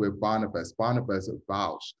 Even with Barnabas, Barnabas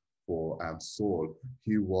vouched for Saul,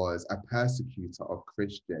 who was a persecutor of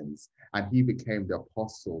Christians, and he became the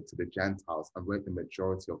apostle to the Gentiles and wrote the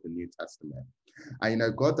majority of the New Testament. And you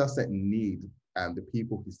know, God doesn't need the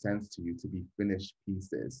people he sends to you to be finished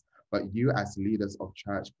pieces, but you as leaders of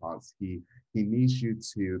church plants, he needs you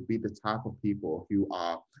to be the type of people who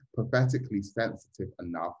are prophetically sensitive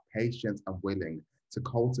enough, patient and willing to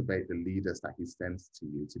cultivate the leaders that he sends to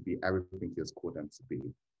you to be everything he has called them to be.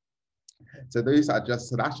 So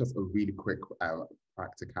that's just a really quick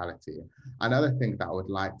practicality. Another thing that I would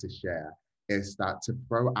like to share is that to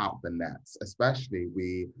throw out the nets, especially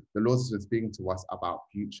the Lord has been speaking to us about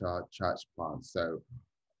future church plants. So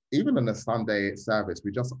even in the Sunday service,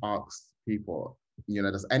 we just ask people, you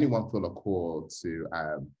know, does anyone feel a call to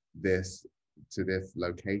this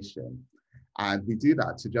location? And we do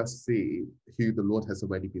that to just see who the Lord has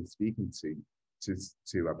already been speaking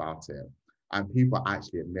to about it. And people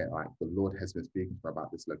actually admit, like, the Lord has been speaking to me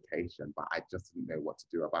about this location, but I just didn't know what to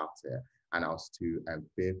do about it. And I was too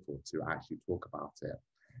fearful to actually talk about it.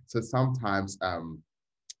 So sometimes,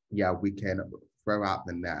 yeah, we can throw out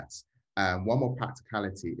the nets. One more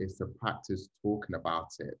practicality is to practice talking about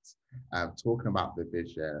it, talking about the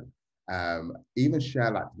vision, even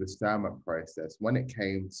share like the discernment process. When it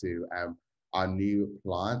came to our new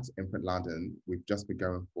plant, IMPRINT London, we've just been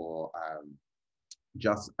going for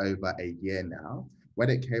just over a year now. When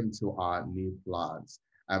it came to our new plants,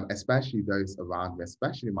 especially those around me,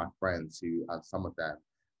 especially my friends who some of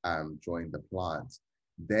them joined the plant,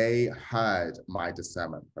 they heard my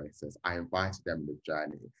discernment process. I invited them to the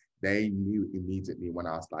journey. They knew immediately when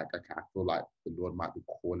I was like, okay, I feel like the Lord might be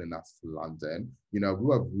calling us to London. You know, we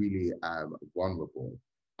were really vulnerable.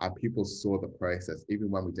 And people saw the process, even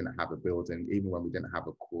when we didn't have a building, even when we didn't have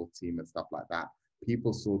a core team and stuff like that.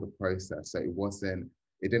 People saw the process. So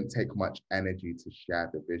it didn't take much energy to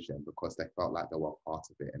share the vision because they felt like they were part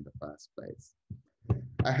of it in the first place.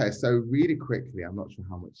 Okay, so really quickly, I'm not sure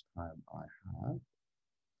how much time I have.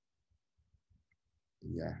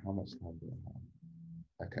 Yeah, how much time do I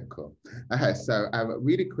have? Okay, cool. Okay, so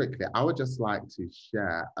really quickly, I would just like to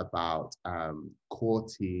share about core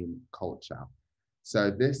team culture.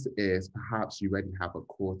 So this is perhaps you already have a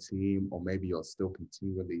core team, or maybe you're still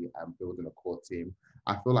continually building a core team.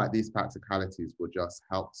 I feel like these practicalities will just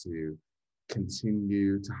help to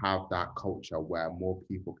continue to have that culture where more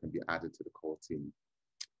people can be added to the core team.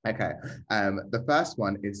 Okay, the first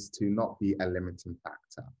one is to not be a limiting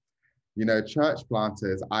factor. You know, church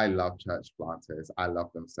planters, I love church planters. I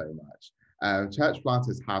love them so much. Church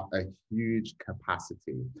planters have a huge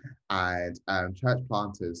capacity, and church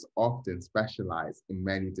planters often specialize in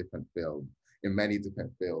many different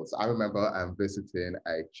fields. I remember visiting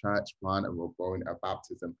a church plant, and we were going a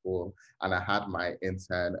baptism pool, and I had my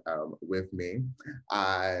intern with me,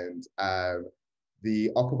 and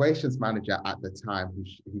the operations manager at the time,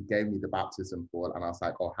 he gave me the baptism pool, and I was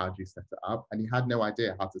like, oh, how do you set it up? And he had no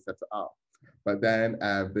idea how to set it up. But then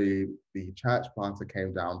the church planter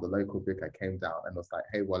came down, the local vicar came down and was like,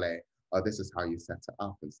 hey, Wole, oh, this is how you set it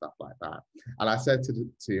up and stuff like that. And I said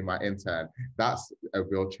to my intern, that's a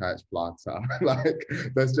real church planter. Like,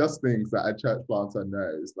 there's just things that a church planter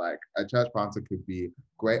knows. Like, a church planter could be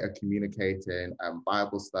great at communicating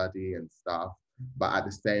Bible study and stuff, but at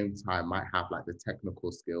the same time might have like the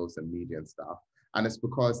technical skills and media and stuff. And it's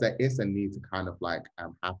because there is a need to kind of like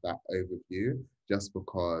have that overview, just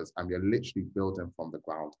because you're literally building from the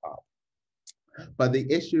ground up. But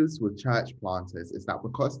the issues with church planters is that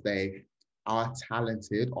because they are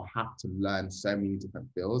talented or have to learn so many different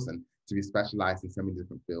fields and to be specialized in so many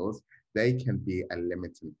different fields, they can be a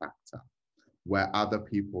limiting factor where other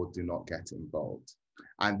people do not get involved.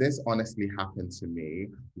 And this honestly happened to me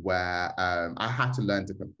where I had to learn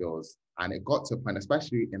different fields, and it got to a point,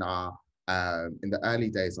 especially in our in the early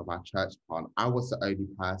days of our church plant, I was the only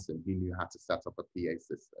person who knew how to set up a PA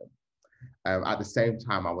system. At the same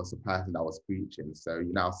time, I was the person that was preaching. So,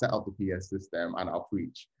 I'll set up the PA system and I'll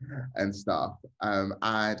preach and stuff.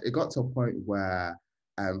 And it got to a point where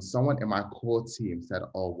someone in my core team said,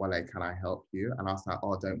 "Oh, Wole, can I help you?" And I was like,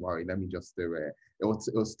 "Oh, don't worry, let me just do it. It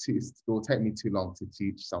will take me too long to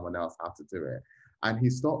teach someone else how to do it." And he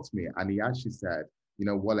stopped me and he actually said,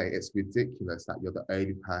 "Wole, it's ridiculous that you're the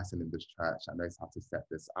only person in this church that knows how to set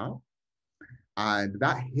this up." And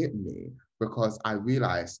that hit me because I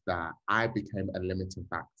realized that I became a limiting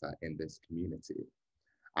factor in this community.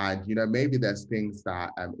 And, maybe there's things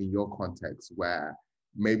that in your context where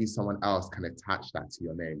maybe someone else can attach that to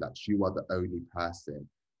your name, that you are the only person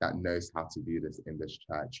that knows how to do this in this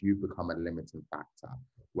church. You've become a limiting factor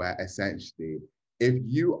where essentially, if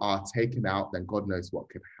you are taken out, then God knows what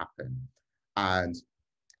could happen. And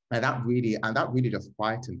that really just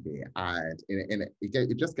frightened me, and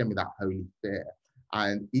it just gave me that holy fear.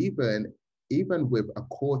 And even with a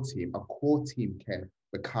core team can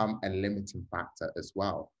become a limiting factor as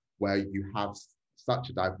well, where you have such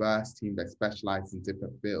a diverse team that specialize in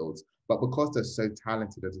different fields, but because they're so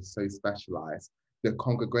talented and they're so specialized, the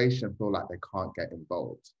congregation feel like they can't get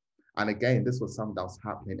involved. And again, this was something that was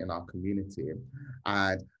happening in our community.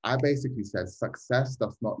 And I basically said, success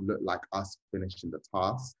does not look like us finishing the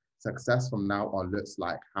task. Success from now on looks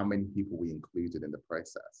like how many people we included in the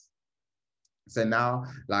process. So now,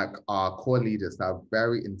 like our core leaders are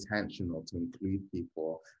very intentional to include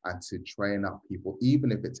people and to train up people,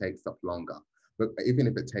 even if it takes up longer. But even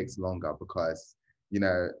if it takes longer, because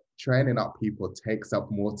training up people takes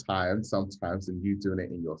up more time sometimes than you doing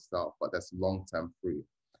it in yourself, but that's long-term fruit.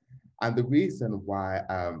 And the reason why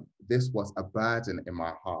this was a burden in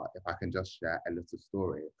my heart, if I can just share a little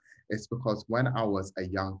story, is because when I was a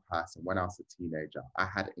young person, when I was a teenager, I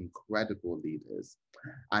had incredible leaders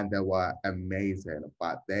and they were amazing,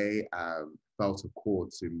 but they felt a call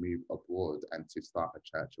to move abroad and to start a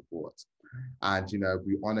church abroad. And,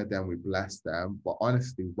 we honored them, we blessed them, but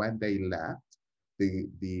honestly, when they left, the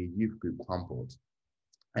youth group crumbled.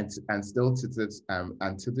 And still to this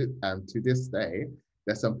day,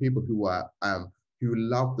 there's some people who are who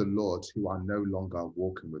love the Lord who are no longer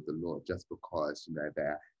walking with the Lord just because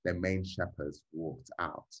their main shepherds walked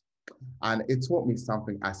out. And it taught me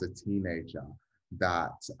something as a teenager,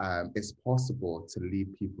 that it's possible to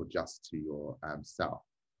lead people just to yourself,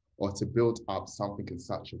 or to build up something in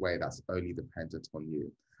such a way that's only dependent on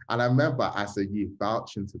you. And I remember as a youth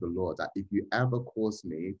vouching to the Lord that if you ever cause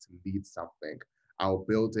me to lead something, I'll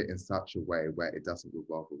build it in such a way where it doesn't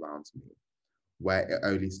revolve around me, where it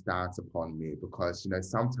only stands upon me. Because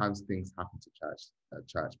sometimes things happen to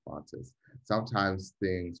church planters. Sometimes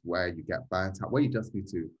things where you get burnt out, where you just need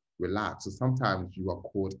to relax. So sometimes you are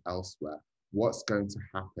called elsewhere. What's going to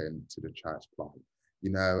happen to the church plant?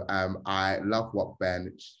 I love what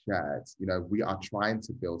Ben shared. We are trying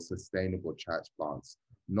to build sustainable church plants,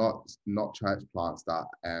 not church plants that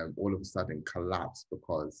all of a sudden collapse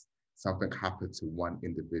because something happened to one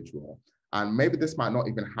individual. And maybe this might not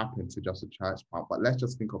even happen to just a church plant, but let's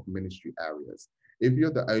just think of ministry areas. If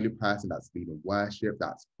you're the only person that's leading worship,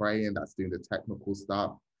 that's praying, that's doing the technical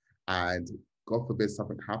stuff, and God forbid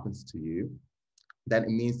something happens to you, then it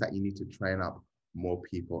means that you need to train up more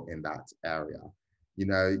people in that area.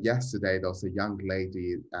 Yesterday there was a young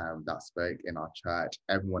lady that spoke in our church.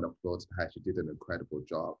 Everyone applauded her. She did an incredible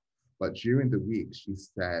job. But during the week, she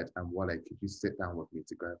said, Wole, could you sit down with me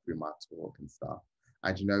to go through my talk and stuff?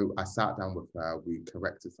 And I sat down with her, we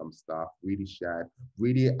corrected some stuff, really shared,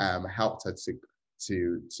 really helped her to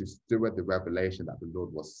steward the revelation that the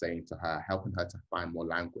Lord was saying to her, helping her to find more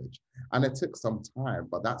language. And it took some time,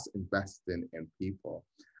 but that's investing in people.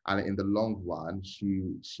 And in the long run,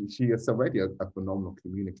 she is already a phenomenal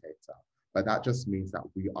communicator. But that just means that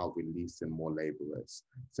we are releasing more laborers.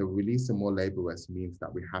 So releasing more laborers means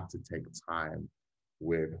that we have to take time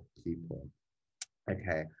with people.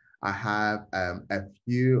 Okay, I have a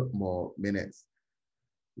few more minutes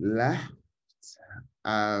left.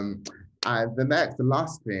 And the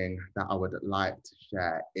last thing that I would like to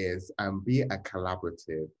share is be a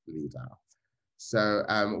collaborative leader. So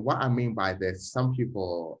what I mean by this, some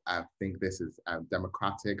people think this is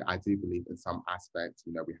democratic. I do believe in some aspects,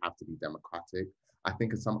 you know, we have to be democratic. I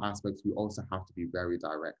think in some aspects, we also have to be very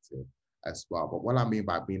directive as well. But what I mean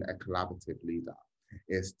by being a collaborative leader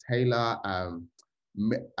is tailor,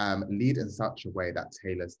 lead in such a way that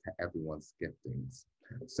tailors to everyone's giftings.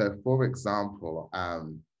 So for example,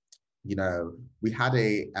 you know, we had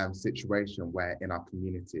a situation where in our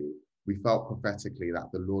community, we felt prophetically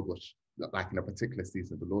that the Lord was, like in a particular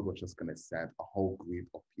season, the Lord was just going to send a whole group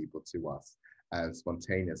of people to us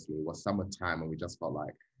spontaneously. It was summertime and we just felt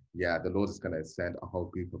like, yeah, the Lord is going to send a whole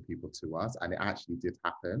group of people to us. And it actually did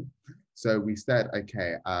happen. So we said,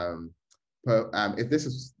 okay, if this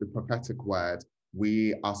is the prophetic word,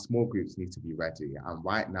 our small groups need to be ready. And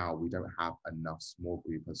right now we don't have enough small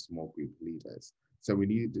group and small group leaders. So we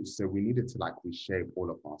needed to like reshape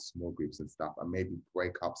all of our small groups and stuff and maybe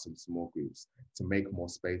break up some small groups to make more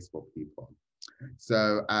space for people.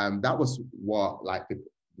 So that was what like the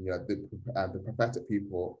prophetic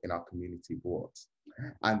people in our community brought.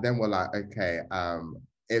 And then we're like, okay,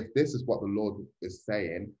 if this is what the Lord is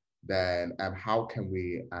saying, then how can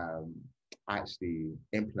we actually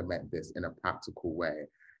implement this in a practical way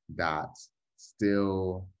that's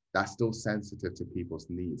still sensitive to people's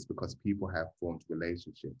needs, because people have formed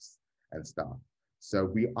relationships and stuff. So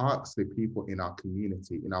we ask the people in our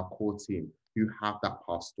community, in our core team, who have that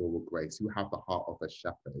pastoral grace, who have the heart of a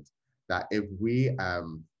shepherd, that if we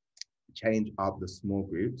change up the small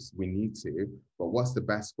groups, we need to, but what's the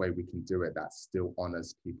best way we can do it that still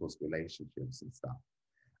honors people's relationships and stuff?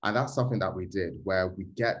 And that's something that we did, where we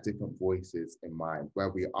get different voices in mind, where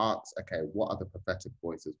we ask, okay, what are the prophetic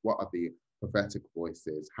voices? What are the prophetic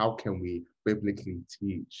voices? How can we biblically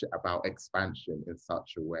teach about expansion in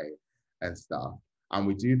such a way and stuff? And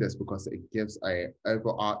we do this because it gives a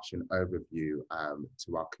overarching overview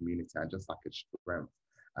to our community and just like a strength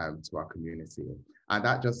to our community. And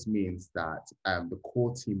that just means that the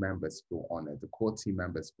core team members feel honored. The core team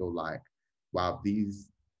members feel like, wow,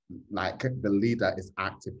 like the leader is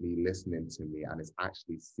actively listening to me and is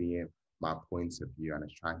actually seeing my point of view and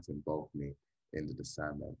is trying to involve me in the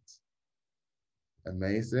discernment.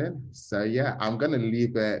 Amazing. So yeah, I'm going to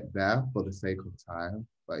leave it there for the sake of time.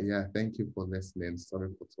 But yeah, thank you for listening. Sorry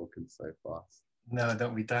for talking so fast. No,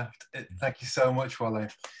 don't be daft. Thank you so much, Wole.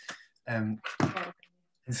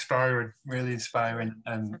 Inspiring, really inspiring.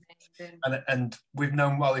 And we've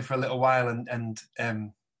known Wole for a little while, and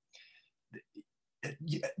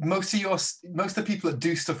most of the people that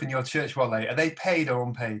do stuff in your church, Wole, are they paid or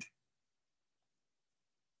unpaid?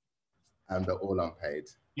 They're all unpaid.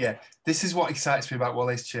 Yeah, this is what excites me about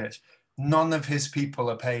Wole's church. None of his people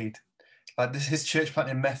are paid. Like his church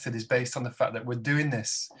planting method is based on the fact that we're doing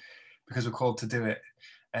this because we're called to do it.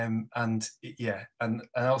 And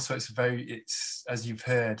also it's as you've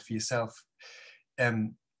heard for yourself,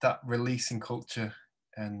 that releasing culture,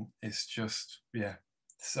 and it's just, yeah.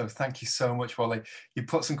 So thank you so much, Wole. You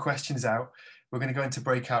put some questions out. We're going to go into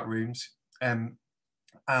breakout rooms and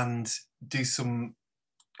do some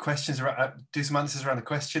questions, do some answers around the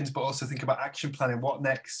questions, but also think about action planning. What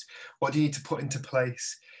next? What do you need to put into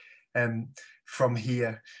place from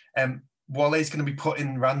here? Wole is going to be put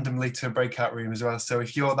in randomly to a breakout room as well. So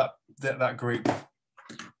if you're that group,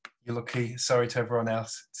 you're lucky. Sorry to everyone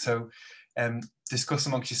else. So discuss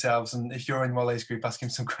amongst yourselves, and if you're in Wole's group, ask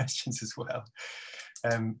him some questions as well.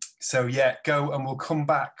 So yeah, go, and we'll come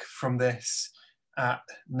back from this at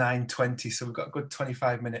 9:20. So we've got a good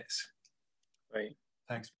 25 minutes. Great.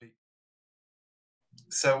 Thanks, Pete.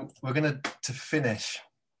 So we're going to finish.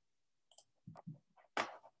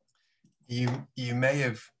 You may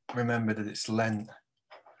have remembered that it's Lent.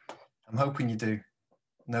 I'm hoping you do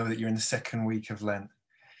know that you're in the second week of Lent.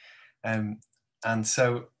 And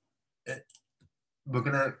so we're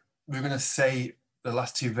gonna say the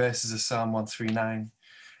last two verses of Psalm 139. And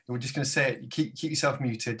we're just gonna say it. Keep yourself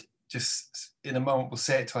muted. Just in a moment, we'll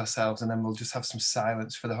say it to ourselves, and then we'll just have some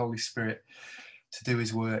silence for the Holy Spirit to do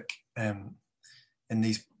His work in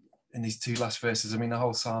these two last verses. I mean, the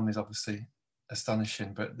whole psalm is obviously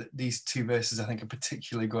astonishing, but these two verses I think are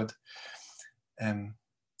particularly good,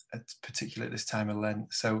 particularly at this time of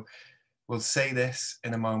Lent. So we'll say this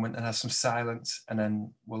in a moment and have some silence, and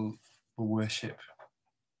then we'll worship.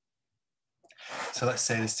 So let's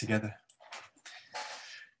say this together.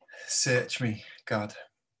 Search me, God,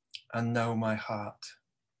 and know my heart.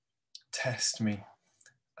 Test me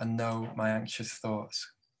and know my anxious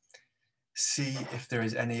thoughts. See if there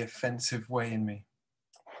is any offensive way in me,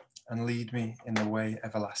 and lead me in the way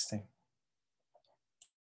everlasting.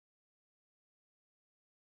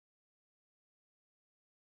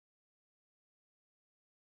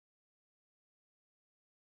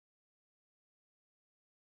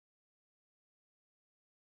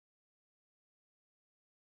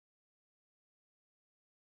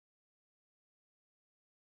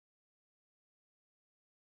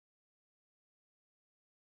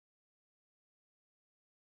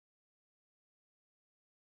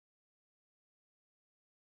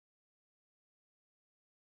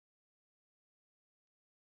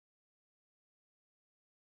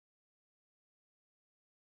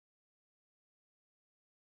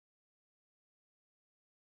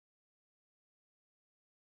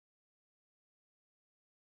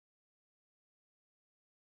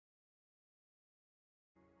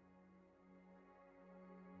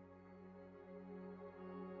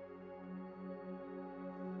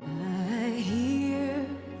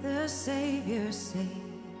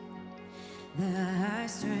 Thy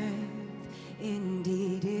strength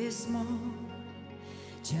indeed is small.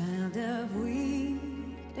 Child of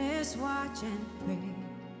weakness, watch and pray.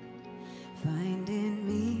 Find in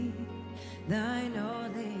me thine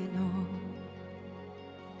all in all.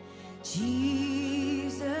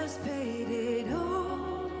 Jesus paid it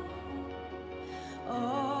all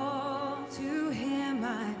to him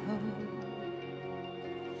I owe.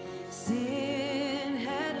 Sin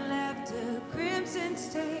had left a crimson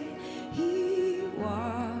stain, he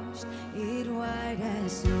washed it white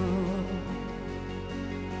as snow.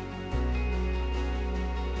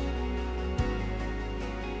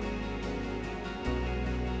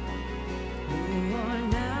 Oh,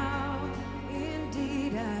 now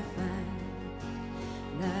indeed I find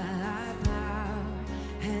thy power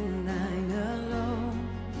and thine alone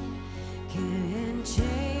can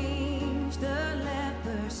change the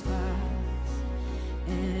leper's spots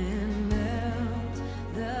and melt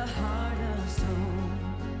the heart of stone.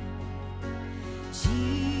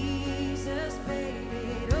 Jesus paid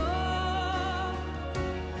it all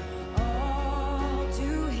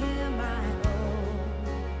to him I owe.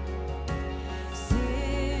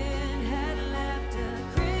 Sin had left a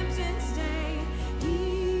crimson stain,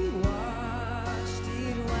 he washed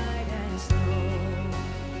it white as snow.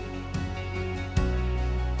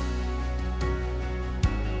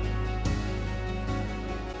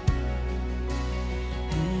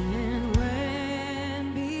 And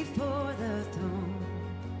when before the throne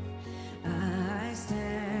I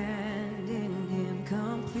stand in him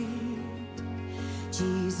complete,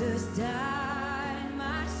 Jesus died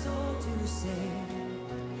my soul to save.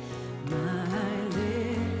 My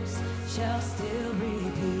lips shall still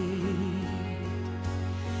repeat,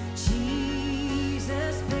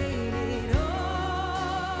 Jesus paid it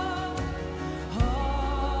all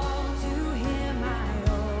to him I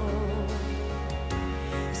owe.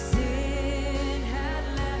 Sin had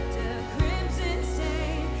left a crimson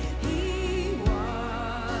stain, he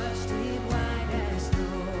washed it white as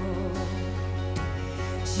snow.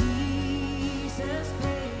 Jesus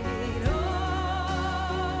paid it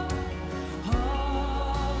all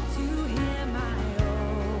to him I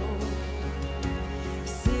owe.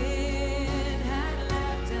 Sin had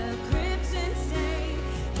left a crimson stain,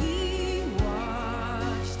 he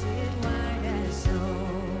washed it white as snow.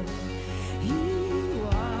 He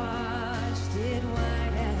washed it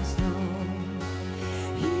white as snow.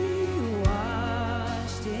 He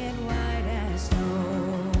washed it white as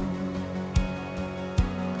snow.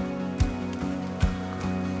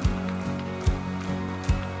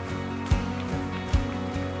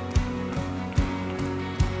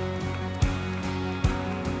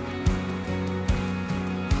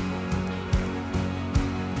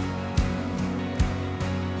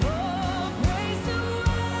 Oh, praise the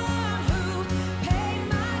one who paid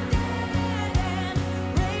my debt and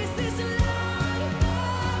raised this life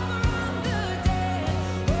from the dead.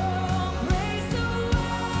 Oh, praise the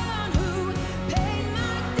one who paid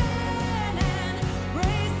my debt and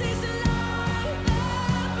raised this life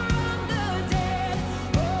from the dead.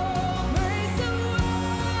 Oh, praise the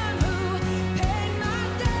one who paid my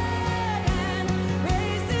debt and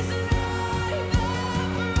raised this life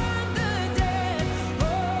from the dead.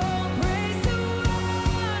 Oh, praise the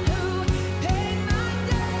one who paid my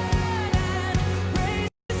debt and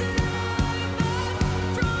raised this life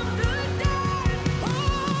from the dead.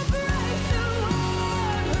 Oh, praise the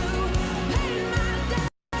one who paid my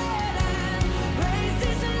debt and raised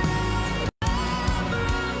this life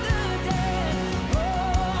from the dead.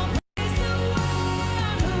 Oh, praise the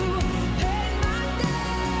one who paid my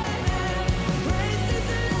debt and raised this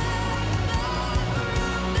life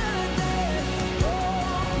from the dead. Oh,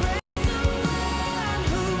 praise the one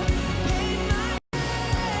who paid my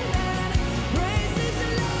debt and raised this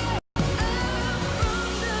life from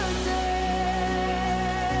the dead.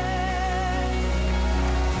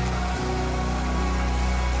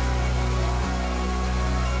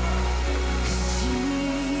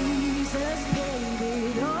 Jesus paid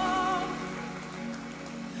it all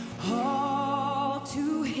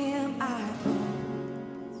to him I owe.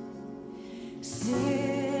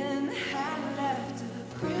 Sin had left a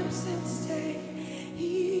crimson stain,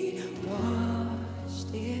 he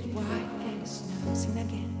washed it white as snow. Sing that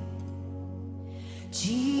again.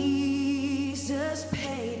 Jesus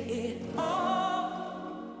paid it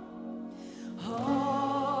all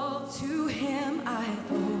to him I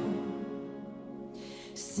owe.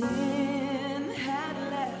 Sin had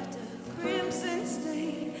left a crimson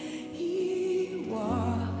stain, he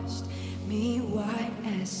washed me white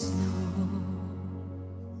as snow.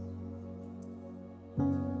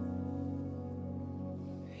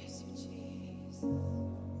 Praise you, Jesus.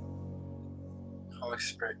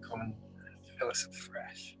 Spirit, come and fill us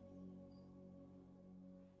afresh.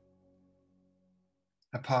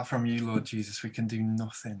 Apart from you, Lord Jesus, we can do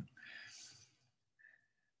nothing.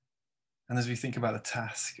 And as we think about the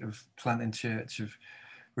task of planting church, of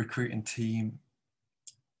recruiting team,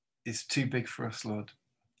 it's too big for us, Lord.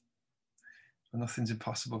 But nothing's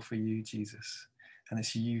impossible for you, Jesus. And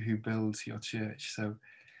it's you who builds your church. So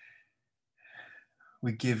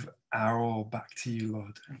we give our all back to you,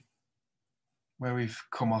 Lord. Where we've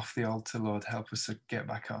come off the altar, Lord, help us to get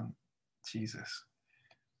back on, Jesus.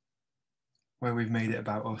 Where we've made it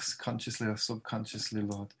about us, consciously or subconsciously,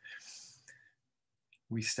 Lord,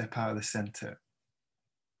 we step out of the center.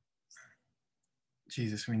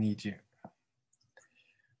 Jesus, we need you.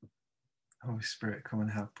 Holy Spirit, come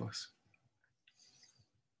and help us.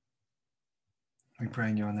 We pray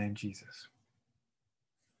in your name, Jesus.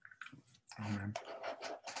 Amen.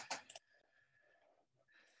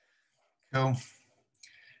 Cool.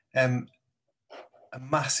 A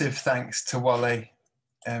massive thanks to Wole.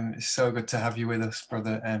 It's so good to have you with us,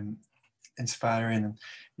 brother. Inspiring and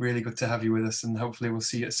really good to have you with us, and hopefully we'll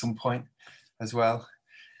see you at some point as well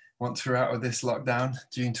once we're out of this lockdown,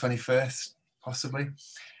 June 21st possibly.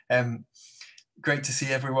 Great to see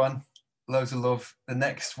everyone. Loads of love. The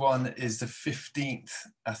next one is the 15th,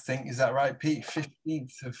 I think. Is that right, Pete?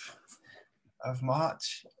 15th of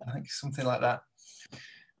March, I think, something like that.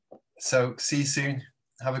 So see you soon.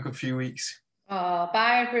 Have a good few weeks. Oh,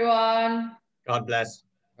 bye everyone. God bless.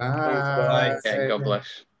 Bye. Yeah, God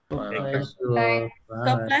bless. God Bye now. bless you all. Thanks. Bye.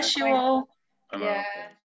 God bless you all. Bye now. Yeah.